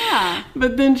 Yeah.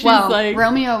 But then she's Well, like...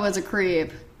 Romeo was a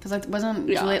creep. Because wasn't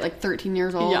Yeah. Juliet like 13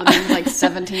 years old Yeah. and he was like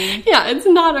 17? Yeah, it's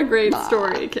not a great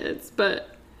story, kids. But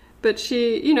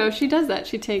she, you know, she does that.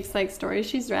 She takes like stories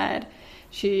she's read,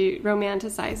 she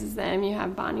romanticizes them. You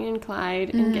have Bonnie and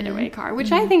Clyde and Getaway Car,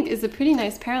 which I think is a pretty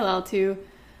nice parallel to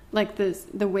like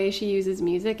the way she uses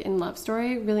music in Love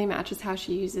Story really matches how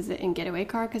she uses it in Getaway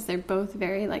Car, because they're both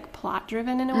very like plot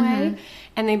driven in a way,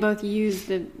 and they both use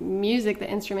the music, the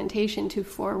instrumentation, to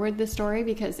forward the story,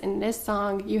 because in this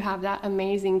song you have that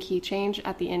amazing key change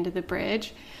at the end of the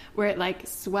bridge where it like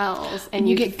swells and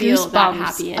you get feel goosebumps. that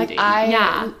happy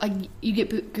ending. Like you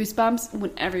get goosebumps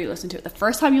whenever you listen to it. The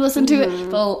first time you listen to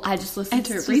it, I just listened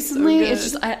to it It's just so recently. good.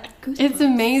 It's just goosebumps. It's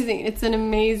amazing. It's an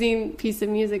amazing piece of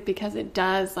music because it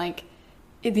does like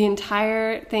the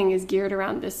entire thing is geared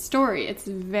around this story. It's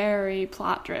very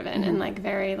plot driven and like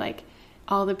very like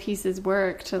all the pieces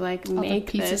work to like make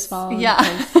pieces this fall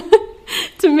into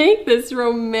to make this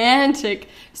romantic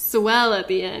swell at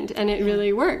the end, and it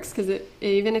really works because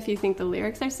even if you think the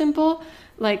lyrics are simple,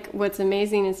 like what's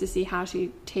amazing is to see how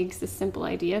she takes this simple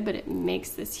idea but it makes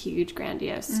this huge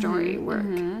grandiose story work.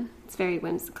 It's very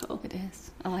whimsical. It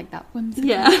is. I like that whimsical.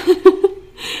 Yeah.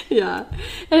 Yeah.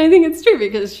 And I think it's true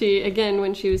because she, again,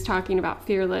 when she was talking about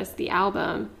Fearless, the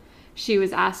album, she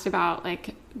was asked about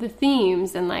like the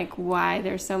themes and like why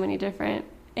there's so many different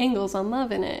angles on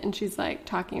love in it. And she's like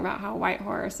talking about how White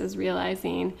Horse is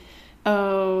realizing,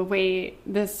 oh, wait,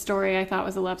 this story I thought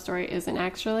was a love story isn't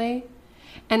actually.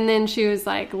 And then she was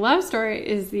like, Love Story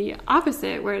is the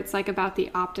opposite, where it's like about the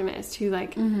optimist who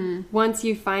like, once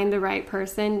you find the right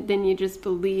person, then you just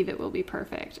believe it will be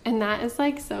perfect. And that is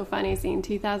like so funny seeing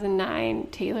 2009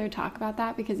 Taylor talk about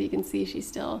that, because you can see she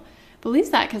still believes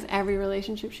that, because every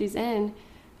relationship she's in,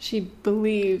 she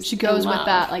believes She goes in with love.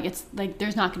 that. Like, it's like,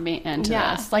 there's not going to be an end to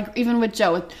Yeah. this. Like, even with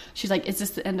Joe, she's like, is this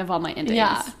the end of all my endings?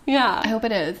 Yeah. Yeah. I hope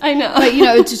it is. I know. But, you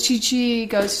know, it's just, she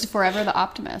goes forever the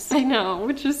optimist. I know,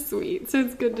 which is sweet. So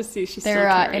it's good to see she's They're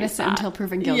still carrying innocent that. until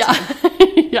proven guilty. Yeah.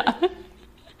 Yeah.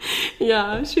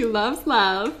 Yeah, she loves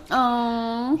love.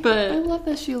 Oh, I But love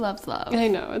that she loves love. I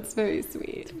know, it's very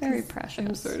sweet. Very 'cause precious.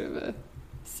 I'm sort of a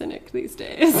cynic these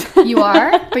days. You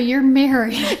are, but you're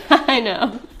married. I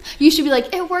know. You should be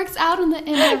like, it works out in the end,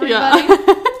 everybody.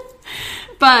 Yeah.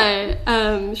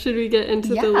 But should we get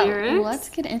into Yeah, the lyrics? let's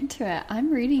get into it.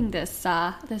 I'm reading this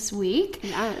this week.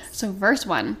 Yes. So verse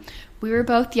 1. We were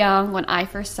both young when I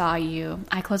first saw you.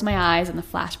 I close my eyes and the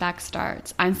flashback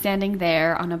starts. I'm standing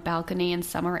there on a balcony in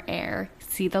summer air.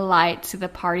 See the lights, see the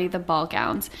party, the ball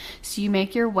gowns. So you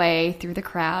make your way through the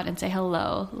crowd and say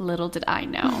hello. Little did I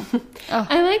know.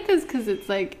 I like this because it's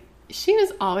like she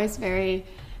was always very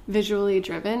visually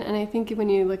driven, and I think when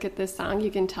you look at this song, you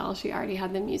can tell she already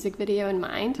had the music video in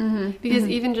mind, because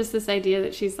even just this idea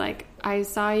that she's like, I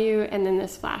saw you, and then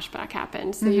this flashback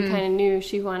happened, so you kind of knew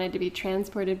she wanted to be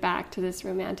transported back to this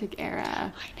romantic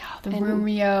era. I know, the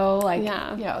Romeo, like,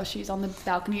 Yeah. you know, she's on the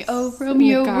balcony, oh,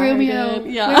 Romeo, garden, Romeo,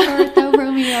 yeah. where art thou,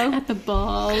 Romeo? At the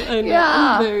ball, and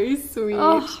Yeah. very sweet.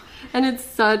 Oh. And it's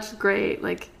such great,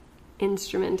 like,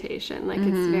 instrumentation. Like,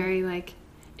 it's very, like,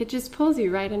 it just pulls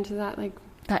you right into that, like,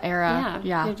 That era,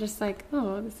 yeah. You're just like,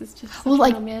 oh, this is just such Well,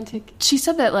 like, romantic. She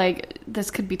said that, like, this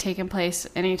could be taking place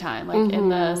anytime, like, in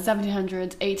the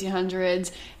 1700s,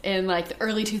 1800s, in, like, the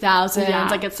early 2000s. Yeah.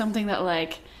 Like, it's something that,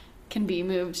 like, can be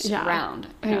moved around.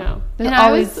 I know. There's And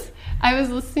always... I was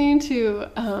listening to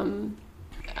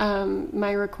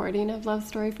my recording of Love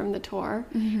Story from the tour,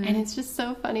 and it's just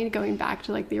so funny going back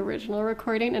to, like, the original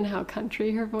recording and how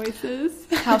country her voice is.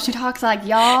 How she talks like,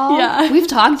 y'all. Yeah. We've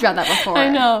talked about that before. I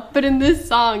know. But in this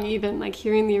song, even, like,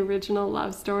 hearing the original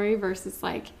Love Story versus,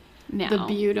 like, Now. the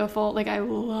beautiful, like, I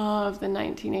love the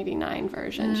 1989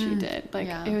 version she did. Like,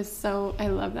 yeah. it was so, I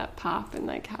love that pop and,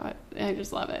 like, how it, I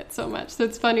just love it so much. So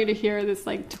it's funny to hear this,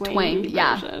 like, twangy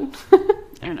version.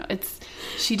 I don't know.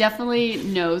 She definitely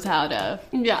knows how to,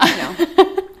 Yeah. you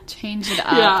know, change it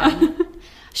up. Yeah. And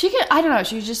she can, I don't know,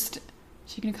 she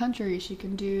can do country. She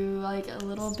can do, like, a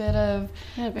little bit of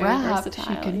Very rap. versatile.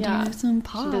 She can yeah. do some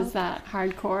pop. She does that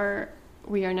hardcore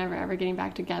We Are Never Ever Getting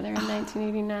Back Together in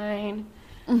 1989.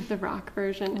 The rock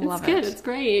version. Love It's good. it. It's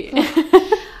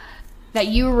great. That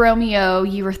you were Romeo,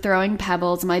 you were throwing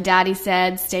pebbles. My daddy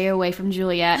said, stay away from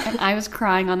Juliet. And I was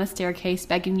crying on the staircase,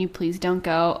 begging you, please don't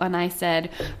go. And I said,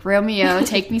 Romeo,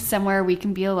 take me somewhere we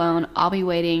can be alone. I'll be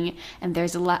waiting. And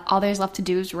all there's left to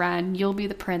do is run. You'll be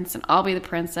the prince and I'll be the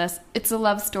princess. It's a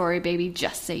love story, baby.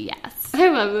 Just say yes. I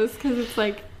love this because it's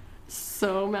like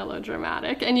so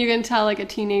melodramatic. And you can tell like a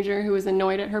teenager who was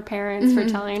annoyed at her parents for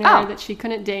telling her that she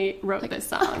couldn't date wrote this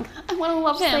song. I want to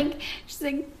love him. She's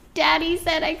like, Daddy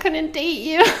said I couldn't date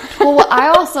you. Well, what I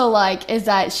also like is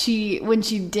that when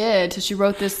she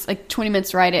wrote this, like, 20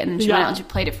 minutes to write it, and she went out and she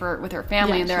played it with her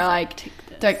family, Yeah, and they're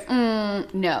she's like,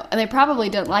 no. And they probably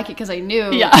didn't like it because they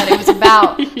knew Yeah. that it was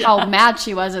about Yeah. how mad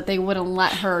she was that they wouldn't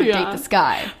let her Yeah. date this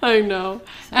guy. I know.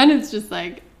 And it's just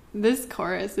like, this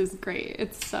chorus is great.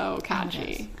 It's so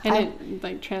catchy. And it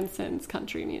like transcends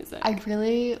country music. I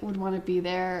really would want to be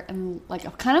there and,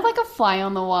 like, kind of like a fly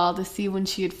on the wall to see when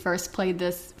she had first played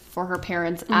this for her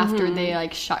parents after they,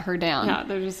 like, shut her down. yeah,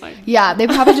 they're just like, Yeah, they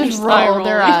probably just Eye rolled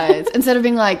their rolling. eyes instead of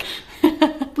being like,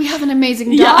 we have an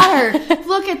amazing daughter.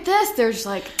 Look at this. They're just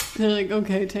like, they're like,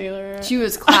 okay, Taylor. she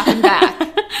was clapping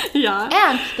back.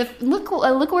 Yeah. And look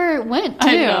where it went, too.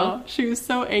 I know. She was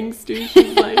so angsty.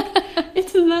 She's like,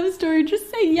 it's a love story. Just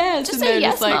say yes. Just and say they're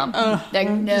yes, just like, Mom. Ugh, Like,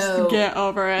 no. Just get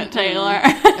over it, Taylor.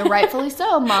 And rightfully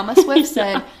so. Mama Swift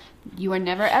said, you are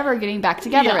never, ever getting back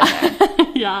together again.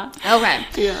 Yeah. Okay.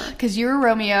 Yeah. Because you were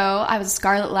Romeo, I was a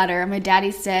Scarlet Letter, and my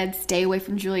daddy said, stay away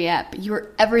from Juliet, but you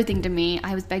were everything to me.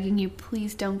 I was begging you,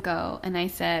 please don't go. And I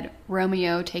said,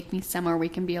 Romeo, take me somewhere we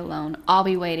can be alone. I'll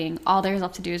be waiting. All there's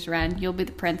left to do is run. You'll be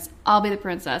the prince. I'll be the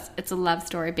princess. It's a love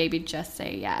story, baby. Just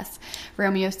say yes.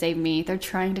 Romeo, save me. They're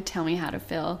trying to tell me how to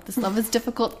feel. This love is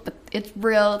difficult, but it's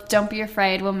real. Don't be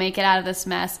afraid. We'll make it out of this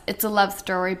mess. It's a love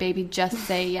story, baby. Just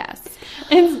say yes.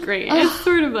 It's great. It's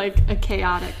sort of like a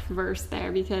chaotic verse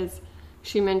there because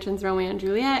she mentions Romeo and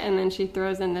Juliet and then she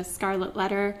throws in this Scarlet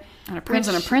Letter. And a prince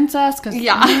and a princess. Cause,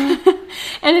 Yeah.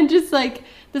 And it just like,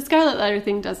 the Scarlet Letter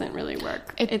thing doesn't really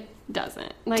work. It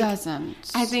doesn't. Like,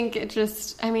 doesn't. I think it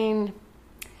just, I mean,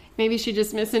 maybe she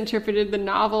just misinterpreted the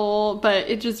novel, but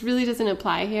it just really doesn't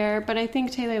apply here. But I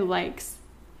think Taylor likes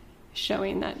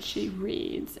showing that she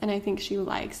reads, and I think she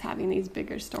likes having these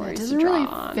bigger stories It doesn't to draw really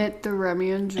on. fit the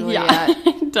Romeo and Juliet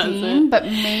it doesn't. theme, but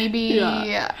maybe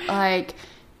Yeah. like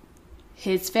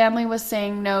his family was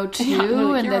saying no too, Yeah, they're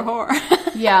like, and you're a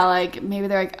whore. yeah, like maybe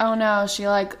they're like, oh no, she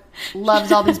like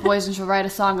loves all these boys and she'll write a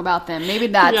song about them. Maybe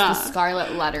that's Yeah. the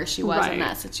Scarlet Letter she was in Right.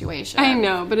 that situation. I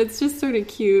know, but it's just sort of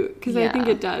cute because I think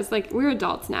Yeah. it does. Like, we're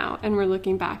adults now, and we're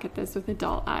looking back at this with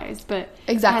adult eyes. But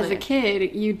Exactly. as a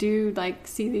kid, you do like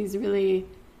see these really.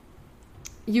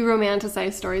 You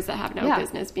romanticize stories that have no Yeah.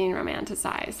 business being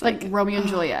romanticized, Like Romeo and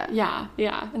Juliet. yeah,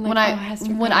 yeah. And like, When Hester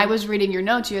when Prynne. I was reading your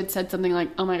notes, you had said something like,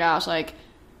 "Oh my gosh, like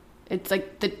it's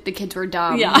like the kids were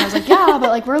dumb." Yeah. And I was like, "Yeah, but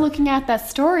like we're looking at that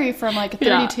story from like a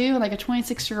Yeah. 32 and like a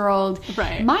 26-year-old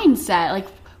Right. mindset. Like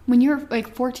when you're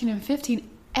like 14 and 15,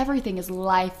 everything is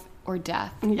life or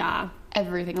death. yeah,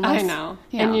 Everything. I Unless, know.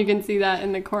 you And you can see that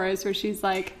in the chorus where she's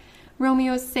like,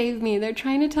 Romeo, save me. They're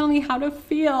trying to tell me how to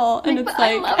feel. And it's but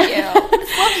like, I love you.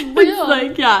 It's real. it's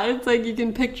like, yeah, it's like you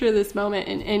can picture this moment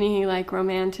in any like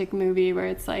romantic movie where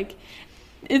it's like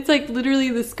literally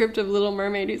the script of Little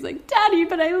Mermaid. He's like, Daddy,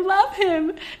 but I love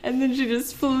him. And then she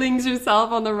just flings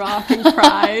herself on the rock and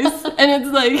cries. And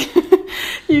it's like,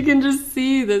 you can just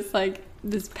see this like,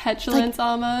 this petulance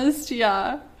almost.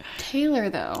 Yeah. Taylor,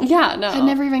 though. Yeah, no. Had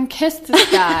never even kissed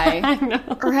this guy. I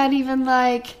know. Or had even,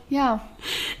 like, yeah.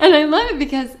 And I love it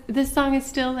because this song is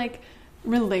still, like,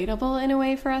 relatable in a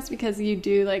way for us because you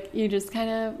do, like, you just kind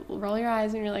of roll your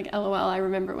eyes and you're like, LOL, I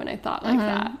remember when I thought like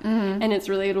that. Mm-hmm. And it's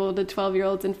relatable to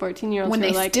 12-year-olds and 14-year-olds when who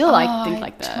they are like, still, like, oh, think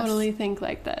like this. Totally think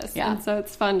like this. Yeah. And so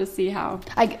it's fun to see how...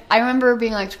 I remember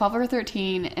being, like, 12 or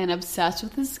 13 and obsessed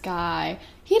with this guy.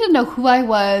 He didn't know who I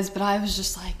was, but I was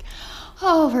just like...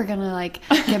 Oh, we're gonna like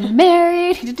get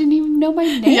married. He didn't even know my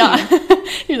name. Yeah,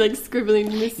 you're like scribbling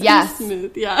Mrs.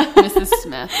 Smith. Yeah, Mrs.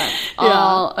 Smith. That's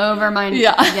all over my name.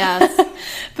 Yeah, yes.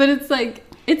 But it's like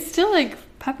it's still like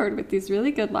peppered with these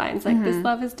really good lines. Like this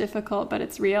love is difficult, but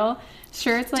it's real.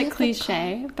 Sure, it's like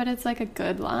cliche, but it's like a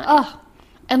good line. Oh,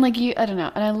 and like I don't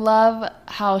know. And I love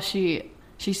how she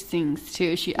sings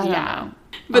too. I don't know.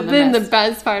 But then the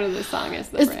best part of the song is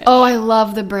the bridge. Oh, I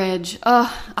love the bridge.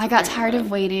 Oh, I got tired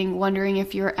of waiting, wondering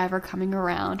if you were ever coming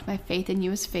around. My faith in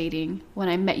you was fading when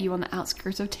I met you on the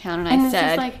outskirts of town. And I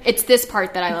said, like, it's this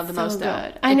part that I love the most,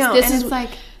 though. I know. It's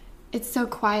like, it's so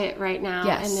quiet right now.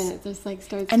 Yes. And then it just like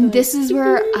starts and to this is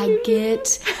where I get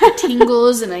the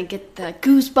tingles and I get the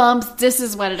goosebumps. This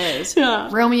is what it is. Yeah.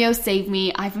 Romeo, save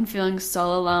me. I've been feeling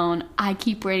so alone. I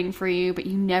keep waiting for you, but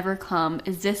you never come.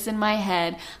 Is this in my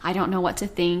head? I don't know what to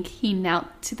think. He knelt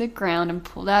to the ground and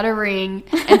pulled out a ring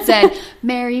and said,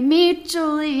 marry me,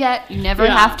 Juliet. You never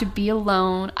have to be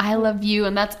alone. I love you,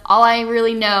 and that's all I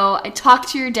really know. I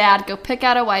talked to your dad. Go pick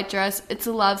out a white dress. It's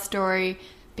a love story.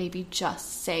 Baby,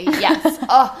 just say yes.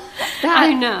 Oh, that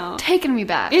I know. Taking me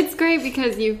back. It's great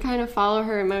because you kind of follow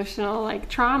her emotional like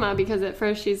trauma because at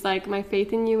first she's like, my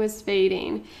faith in you is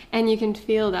fading. And you can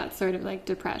feel that sort of like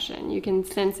depression. You can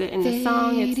sense it in the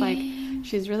song. It's like,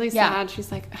 she's really sad.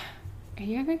 She's like, are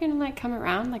you ever gonna like come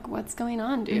around? Like, what's going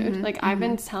on, dude? Like, I've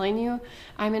been telling you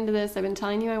I'm into this. I've been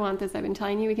telling you I want this. I've been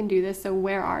telling you we can do this. So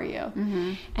where are you?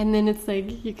 And then it's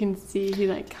like you can see he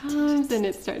like comes and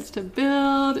it starts to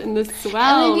build and the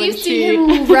swell. And then you see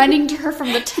him running to her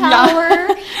from the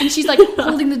tower, and she's like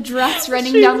holding the dress,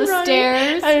 running down the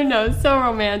stairs. I know, so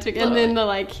romantic. And then the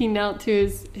like he knelt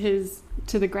to his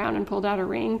to the ground and pulled out a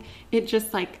ring. It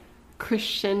just like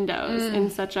crescendos in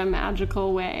such a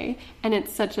magical way, and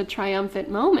it's such a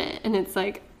triumphant moment, and it's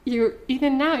like you're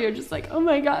even now you're just like, oh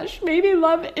my gosh, maybe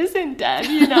love isn't dead,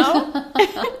 you know.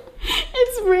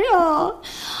 It's real,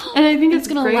 and I think it's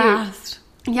gonna last.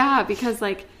 Yeah, because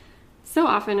like so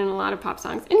often in a lot of pop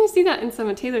songs, and you see that in some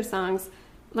of Taylor's songs,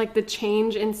 like the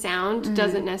change in sound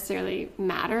doesn't necessarily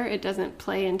matter. It doesn't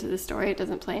play into the story. It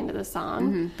doesn't play into the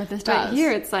song. But this does. But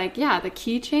here it's like, yeah, the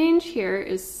key change here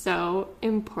is so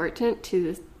important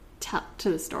to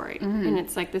the story. And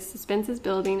it's like the suspense is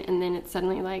building, and then it's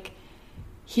suddenly like,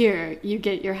 here, you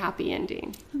get your happy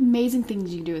ending. Amazing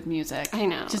things you can do with music. I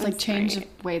know. Just like change the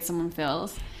way someone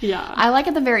feels. Yeah. I like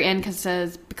at the very end because it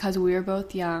says, because we were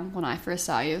both young when I first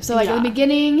saw you. So like at the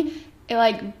beginning, it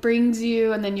like brings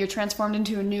you, and then you're transformed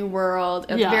into a new world.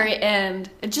 At the very end,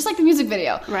 it's just like the music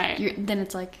video, right? Then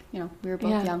it's like, you know, we were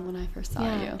both young when I first saw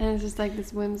you, and it's just like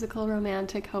this whimsical,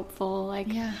 romantic, hopeful, like,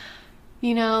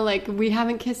 you know, like we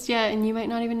haven't kissed yet, and you might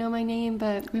not even know my name,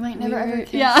 but we might never ever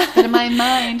kiss. But in my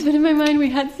mind, we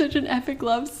had such an epic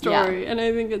love story, and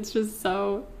I think it's just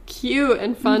so cute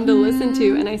and fun to listen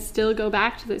to, and I still go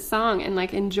back to this song and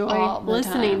like enjoy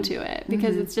listening to it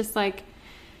because it's just like,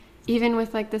 even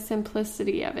with like the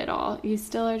simplicity of it all, you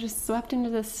still are just swept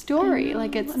into the story.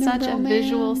 Like it's such a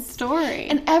visual story.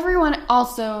 And everyone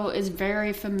also is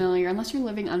very familiar, unless you're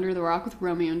living under the rock, with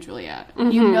Romeo and Juliet.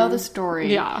 You know the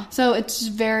story. Yeah. So it's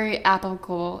very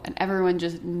applicable, and everyone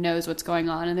just knows what's going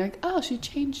on, and they're like, oh, she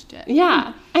changed it.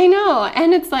 Yeah, I know.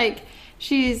 And it's like,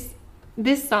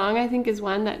 this song, I think, is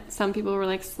one that some people were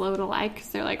like slow to like because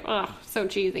they're like, oh, so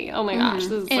cheesy. Oh my gosh,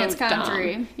 this is so it's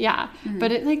country. Dumb. Yeah,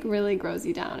 but it like really grows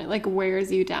you down. It like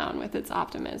wears you down with its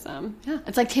optimism. Yeah,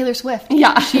 it's like Taylor Swift.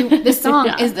 Yeah, this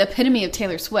song is the epitome of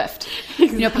Taylor Swift. Exactly.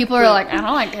 You know, people are like, I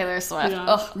don't like Taylor Swift. Yeah.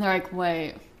 Oh, and they're like,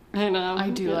 wait. I know. I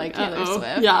do like Taylor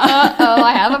Swift. Yeah.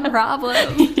 I have a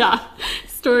problem. Yeah.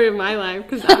 Story of my life,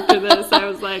 because after this I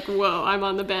was like, whoa, I'm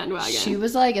on the bandwagon. She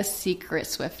was like a secret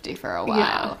Swiftie for a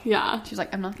while. Yeah. She was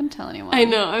like, I'm not going to tell anyone. I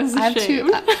know, I was ashamed.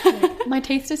 My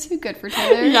taste is too good for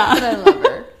Taylor, but I love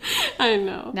her. I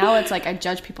know. Now it's like I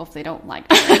judge people if they don't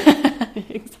like her.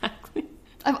 Exactly.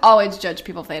 I've always judged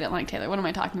people if they didn't like Taylor. What am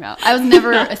I talking about? I was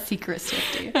never a secret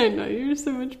Swiftie. I know, you're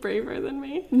so much braver than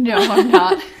me. No, I'm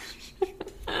not.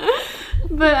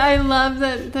 But I love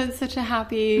that that's such a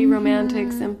happy,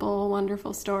 romantic, simple,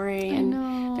 wonderful story.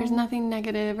 And there's nothing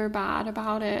negative or bad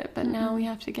about it. But now we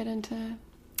have to get into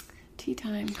tea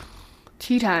time.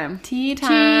 Tea time. Tea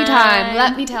time.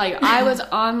 Let me tell you, I was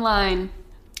online.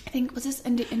 I think, was this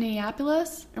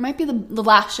Indianapolis? It might be the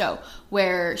last show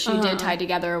where she did Tied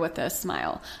Together with a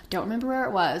Smile. I don't remember where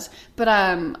it was. But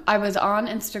I was on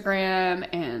Instagram,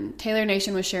 and Taylor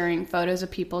Nation was sharing photos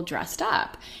of people dressed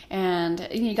up. And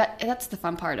that's the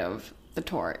fun part of the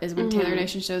tour, is when Taylor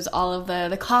Nation shows all of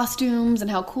the costumes and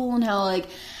how cool and how, like,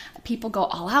 people go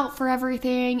all out for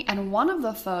everything. And one of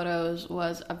the photos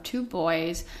was of two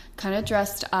boys kind of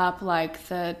dressed up like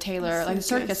the Taylor, like the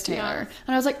circus Taylor. Yeah.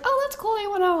 And I was like, oh, that's cool, they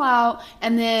went all out.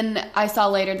 And then I saw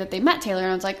later that they met Taylor,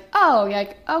 and I was like, oh, yeah,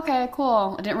 like, okay,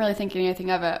 cool. I didn't really think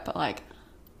anything of it, but, like,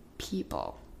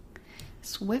 people.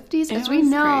 Swifties, as we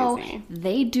know, crazy.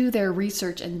 They do their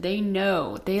research, and they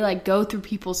know. They, like, go through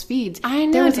people's feeds. I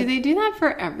know. Do they do that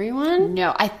for everyone?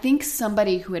 No. I think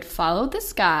somebody who had followed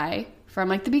this guy from,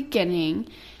 like, the beginning,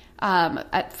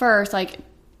 at first, like,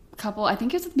 I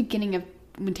think it was at the beginning of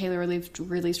when Taylor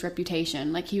released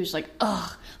Reputation. Like, he was like,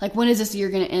 ugh, like, when is this year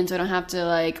going to end so I don't have to,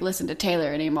 like, listen to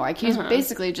Taylor anymore? Like, he was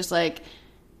basically just, like,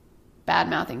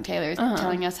 bad-mouthing Taylor,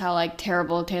 telling us how, like,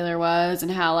 terrible Taylor was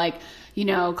and how, like, you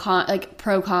know,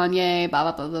 pro Kanye, blah,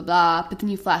 blah, blah, blah, blah. But then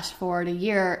you flash forward a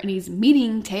year, and he's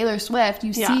meeting Taylor Swift.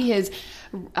 You see his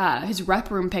rep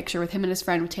room picture with him and his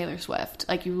friend with Taylor Swift.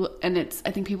 Like,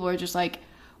 I think people are just like,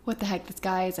 what the heck? This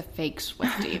guy is a fake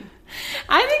Swiftie.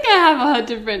 I think I have a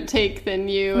different take than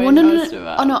you and most of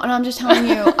us. Oh, no, I'm just telling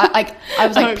you. I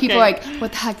was like, people are like,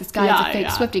 what the heck? This guy is a fake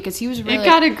Swiftie. Because he was really... It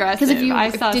got aggressive. I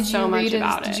saw so much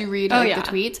about it. Did you read the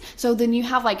tweets? So then you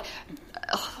have, like...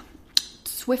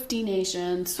 Swiftie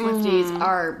Nation, Swifties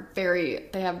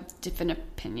they have different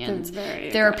opinions.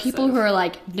 There are people who are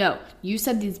like, no, you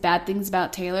said these bad things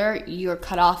about Taylor, you're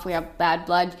cut off, we have bad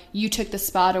blood, you took the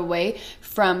spot away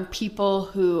from people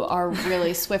who are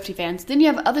really Swiftie fans. Then you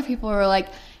have other people who are like,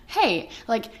 hey,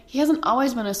 like, he hasn't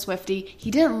always been a Swiftie, he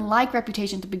didn't like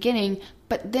Reputation at the beginning,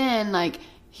 but then, like,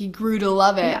 he grew to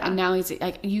love it, and now he's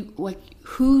like,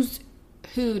 who's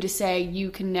who to say you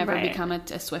can never become a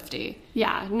Swiftie?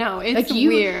 Yeah, no, it's like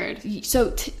weird.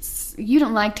 So you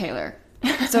don't like Taylor.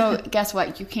 So guess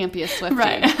what? You can't be a Swiftie.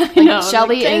 Right. Like, no,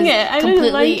 Shelby is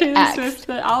completely Taylor Swift,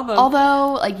 the album.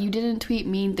 Although, like, you didn't tweet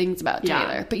mean things about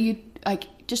Taylor, but you, like,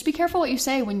 just be careful what you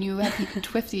say when you have people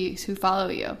Swifties who follow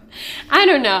you. I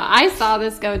don't know. I saw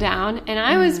this go down, and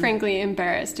I was frankly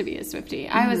embarrassed to be a Swiftie.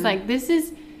 I was like, this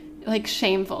is... like,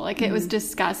 shameful. Like, it was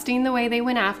disgusting the way they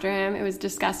went after him. It was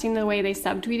disgusting the way they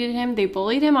subtweeted him. They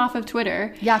bullied him off of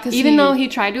Twitter. Yeah, because even though he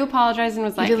tried to apologize and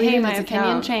was like, hey, my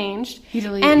opinion changed.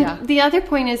 The other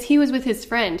point is he was with his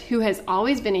friend, who has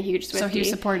always been a huge Swiftie. So he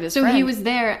supported his friend. So he was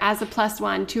there as a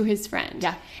 +1 to his friend.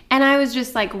 Yeah. And I was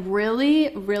just, like,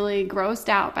 really, really grossed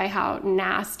out by how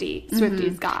nasty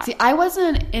Swifties got. See, I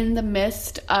wasn't in the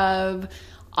midst of...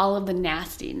 all of the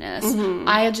nastiness.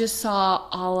 I just saw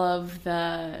all of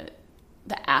the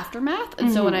aftermath,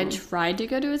 and so when I tried to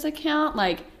go to his account,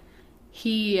 like,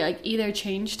 he, like, either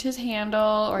changed his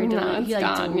handle or he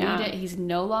deleted it. He's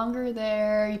no longer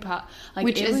there.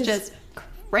 Which is just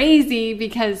crazy,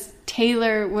 because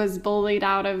Taylor was bullied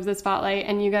out of the spotlight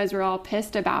and you guys were all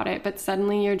pissed about it, but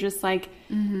suddenly you're just, like,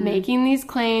 making these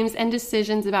claims and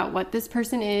decisions about what this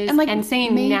person is, and, like, and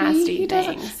saying nasty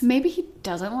things. Maybe he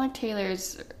doesn't like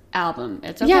Taylor's album.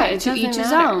 It's okay. Yeah, to each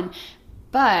his own.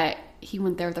 But he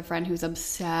went there with a friend who's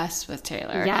obsessed with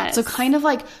Taylor. Yes. So kind of,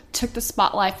 like, took the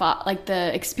spotlight, like,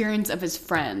 the experience of his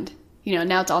friend. You know,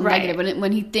 now it's all negative.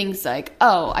 When he thinks, like,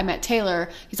 oh, I met Taylor,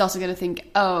 he's also going to think,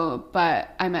 oh,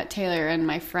 but I met Taylor and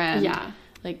my friend. Yeah.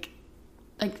 Like,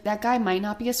 that guy might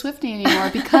not be a Swiftie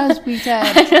anymore because we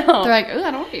said, they're like, oh,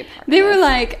 I don't want to be a part of this. They were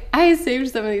like, I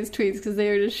saved some of these tweets because they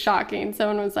were just shocking.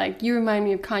 Someone was like, you remind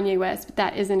me of Kanye West, but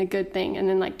that isn't a good thing. And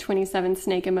then, like, 27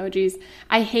 snake emojis.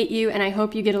 I hate you, and I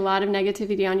hope you get a lot of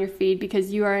negativity on your feed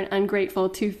because you are an ungrateful,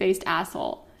 two-faced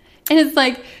asshole. And it's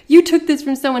like, you took this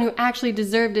from someone who actually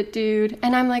deserved it, dude.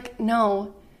 And I'm like,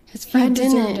 no, his friend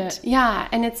deserved it. Yeah,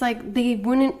 and it's like, they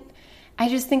wouldn't... I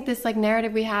just think this, like,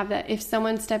 narrative we have that if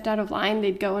someone stepped out of line,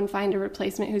 they'd go and find a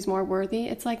replacement who's more worthy.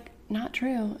 It's, like, not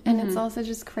true. And it's also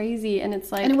just crazy. And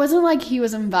it's like... And it wasn't like he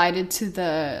was invited to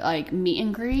the, like, meet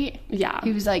and greet. Yeah.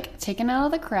 He was, like, taken out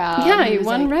of the crowd. Yeah, he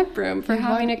won Rep Room for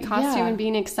having a costume and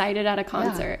being excited at a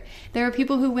concert. Yeah. There are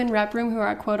people who win Rep Room who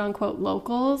are quote-unquote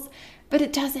locals, But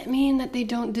it doesn't mean that they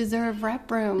don't deserve rep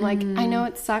room. Like, I know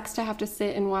it sucks to have to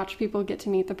sit and watch people get to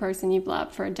meet the person you've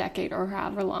loved for a decade or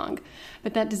however long.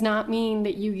 But that does not mean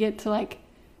that you get to, like,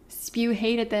 spew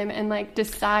hate at them and, like,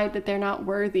 decide that they're not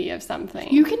worthy of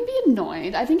something. You can be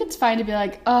annoyed. I think it's fine to be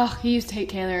like, oh, he used to hate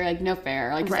Taylor. Like, no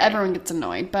fair. Like, 'cause everyone gets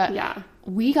annoyed. But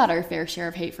we got our fair share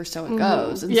of hate for So It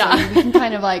Goes. And so we can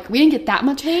kind of, like, we didn't get that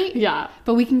much hate. Yeah.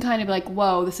 But we can kind of be like,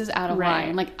 whoa, this is out of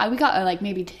line. Like, we got, like,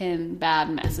 maybe 10 bad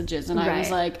messages. And I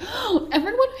was like, oh,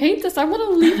 everyone hates us. I want to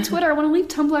leave Twitter. I want to leave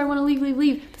Tumblr. I want to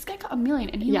leave. This guy got 1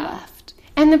 million and he left.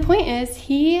 And the point is,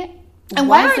 and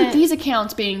why aren't these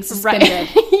accounts being suspended?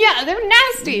 Yeah, they're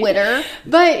nasty. Twitter.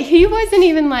 But he wasn't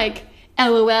even like,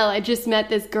 LOL, I just met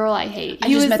this girl I hate. I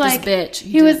just met this bitch.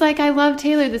 He was like, I love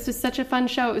Taylor. This was such a fun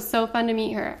show. It was so fun to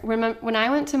meet her. When I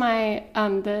went to my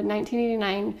the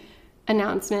 1989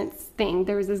 announcements thing,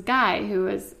 there was this guy who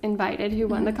was invited who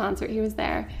won the concert. He was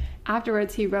there.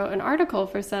 Afterwards, he wrote an article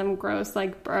for some gross,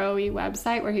 like, bro-y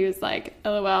website where he was like,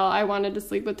 LOL, I wanted to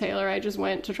sleep with Taylor. I just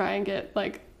went to try and get,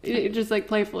 like, just, like,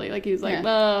 playfully. Like, he was like,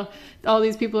 oh, all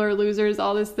these people are losers.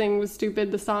 All this thing was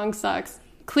stupid. The song sucks.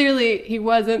 Clearly, he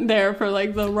wasn't there for,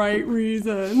 like, the right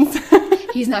reasons.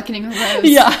 He's not getting a rose.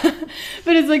 Yeah.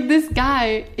 But it's like, this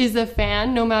guy is a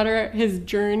fan, no matter his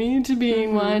journey to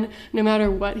being one, no matter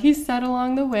what he said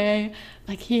along the way.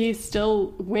 Like, he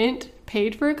still went,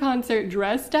 paid for a concert,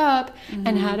 dressed up,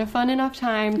 and had a fun enough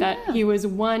time that he was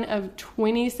one of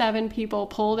 27 people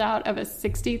pulled out of a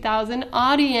 60,000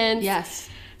 audience. Yes.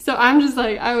 So I'm just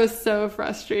like, I was so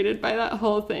frustrated by that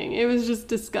whole thing. It was just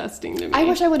disgusting to me. I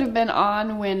wish I would have been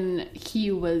on when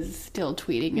he was still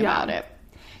tweeting about it.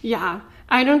 Yeah.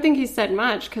 I don't think he said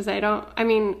much because I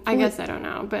guess I don't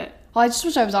know, but... Well, I just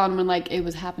wish I was on when, like, it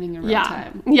was happening in real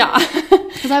time. Yeah.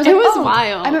 Because I was it like, was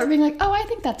wild. I remember being like, oh, I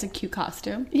think that's a cute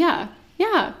costume. Yeah.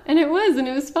 Yeah. And it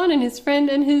was fun. And his friend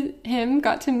and him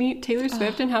got to meet Taylor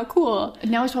Swift, and how cool.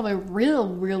 And now he's probably a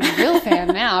real fan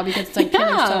now because it's like,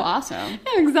 Taylor's so awesome.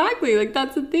 Yeah, exactly. Like,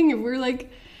 that's the thing. If we're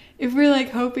like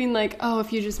hoping, like, oh,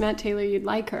 if you just met Taylor, you'd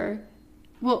like her.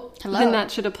 Well, then that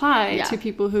should apply to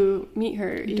people who meet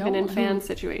her, even in fan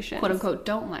situations. Quote unquote,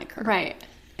 don't like her. Right.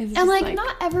 And, like,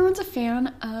 not everyone's a fan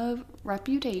of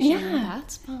Reputation. Yeah.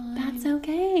 That's fine. That's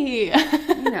okay.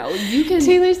 You know, you can...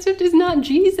 Taylor Swift is not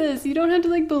Jesus. You don't have to,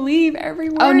 like, believe every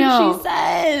word she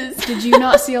says. Did you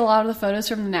not see a lot of the photos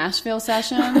from the Nashville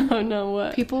session? Oh, no,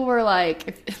 what? People were,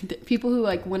 like... people who,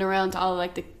 like, went around to all,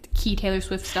 like, the key Taylor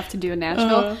Swift stuff to do in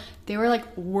Nashville, they were,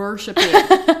 like, worshiping,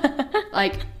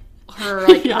 like... her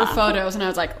photos, and I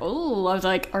was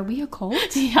like, are we a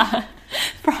cult? Yeah,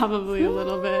 probably a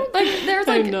little bit. Like, there's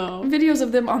like videos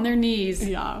of them on their knees.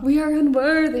 Yeah, we are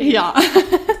unworthy. Yeah.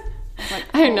 Like,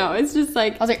 I know, it's just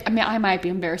like, I was like, I mean, I might be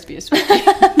embarrassed to be a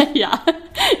Swiftie. Yeah,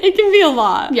 it can be a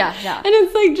lot. Yeah. And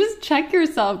it's like, just check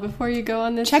yourself before you go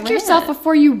on this Check rant. yourself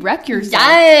before you wreck yourself.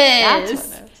 Yes. That's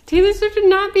what it is. Taylor Swift would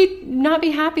not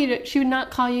be happy to... She would not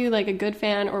call you, like, a good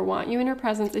fan or want you in her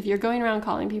presence if you're going around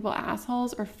calling people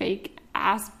assholes or fake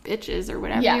ass bitches or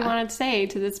whatever you wanted to say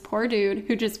to this poor dude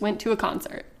who just went to a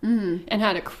concert and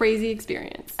had a crazy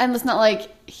experience. And it's not like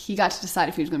he got to decide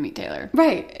if he was going to meet Taylor.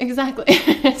 Right, exactly.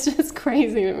 It's just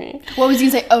crazy to me. What was he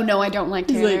going to say? Oh, no, I don't like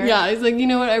Taylor. He's like, you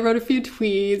know what? I wrote a few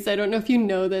tweets. I don't know if you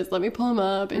know this. Let me pull them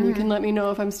up, and you can let me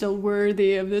know if I'm still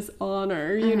worthy of this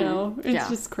honor, you know? It's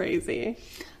just crazy.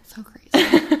 So crazy.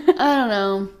 I don't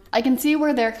know. I can see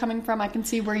where they're coming from. I can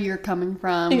see where you're coming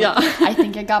from. Yeah. I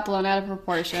think it got blown out of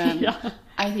proportion. Yeah.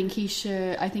 I think he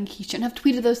shouldn't have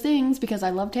tweeted those things because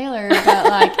I love Taylor. But,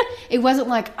 like, it wasn't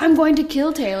like, I'm going to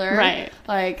kill Taylor. Right.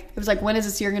 Like, it was like, when is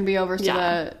this year going to be over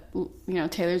so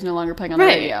Taylor's no longer playing on the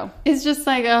radio? It's just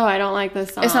like, oh, I don't like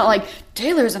this song. It's not like,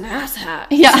 Taylor's an asshat.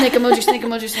 Yeah. Snake emoji, snake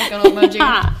emoji, snake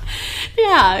emoji.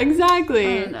 Yeah, exactly.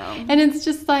 I don't know. And it's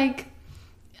just like,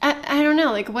 I don't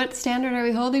know, like, what standard are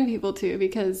we holding people to?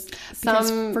 Because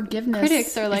some forgiveness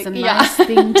critics are like, is a nice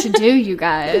thing to do, you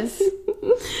guys.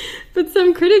 But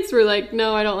some critics were like,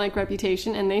 no, I don't like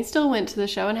Reputation, and they still went to the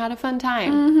show and had a fun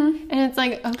time. And it's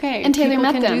like, okay, and Taylor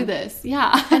met them. Do this.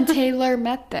 Yeah. And Taylor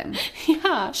met them.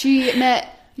 Yeah. She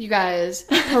met, you guys,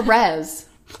 Perez.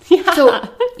 Yeah. So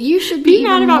you should be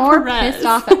even more Perez. pissed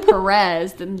off at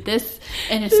Perez than this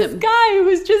innocent guy who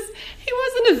was just, he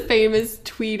wasn't a famous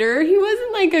tweeter. He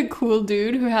wasn't like a cool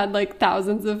dude who had like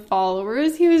thousands of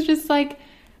followers. He was just like,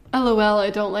 LOL, I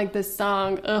don't like this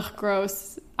song. Ugh,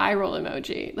 gross. Eye roll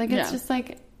emoji. Like, it's just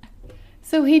like,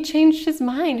 so he changed his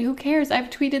mind. Who cares? I've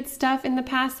tweeted stuff in the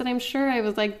past that I'm sure I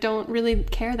was like, don't really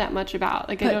care that much about.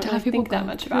 Like, I don't really think that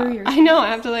much about. I know. I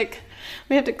have to like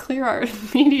We have to clear our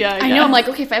media. I know. I'm like,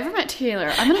 okay, if I ever met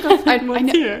Taylor, I'm gonna go. I know.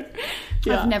 Here.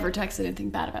 Yeah. I've never texted anything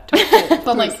bad about Taylor, but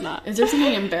I'm like, not. is there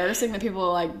something embarrassing that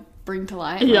people like bring to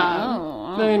light? Yeah, Like,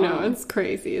 oh, I know, it's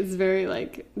crazy. It's very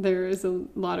like there is a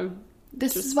lot of.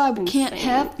 This just is why we can't insane.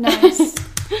 have nice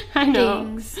I know.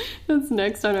 things. That's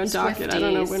next on our docket. I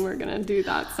don't know Swifties. when we're gonna do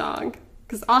that song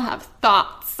because I'll have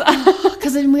thoughts.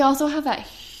 Because then we also have that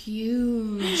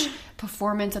huge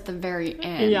performance at the very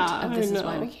end. Yeah, of This I is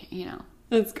why know. we can't. You know,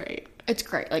 It's great. it's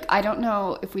great. Like I don't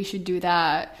know if we should do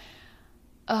that.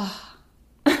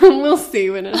 We'll see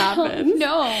when it happens.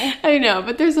 No. I know,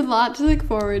 but there's a lot to look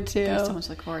forward to. There's so much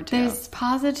to look forward to. There's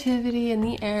positivity in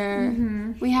the air.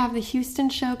 We have the Houston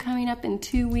show coming up in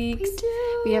 2 weeks. We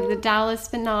do. We have the Dallas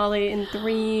finale in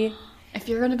 3. If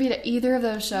you're going to be to either of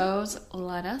those shows,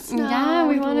 let us know. Yeah,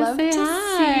 we We'd want to love say to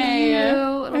hi. see you.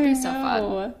 It'll I be so fun.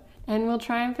 know. And we'll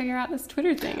try and figure out this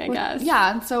Twitter thing, I guess.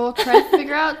 Yeah, and so we'll try to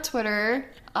figure out Twitter.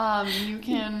 You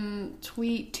can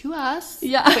tweet to us.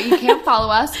 Yeah. But you can't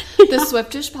follow us. The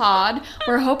Swiftish Pod.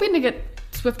 We're hoping to get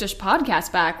Swiftish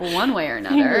Podcast back one way or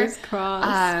another. Fingers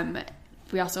crossed.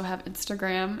 We also have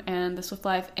Instagram and the Swift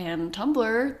Life and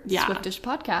Tumblr, Yeah. Swiftish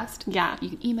Podcast. Yeah. You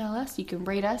can email us. You can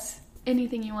rate us.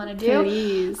 Anything you want to do.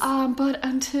 Please. But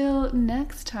until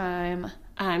next time,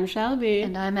 I'm Shelby.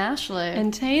 and I'm Ashley.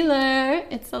 And Taylor,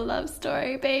 it's a love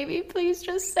story, baby. Please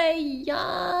just say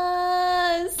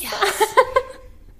yes. Yes.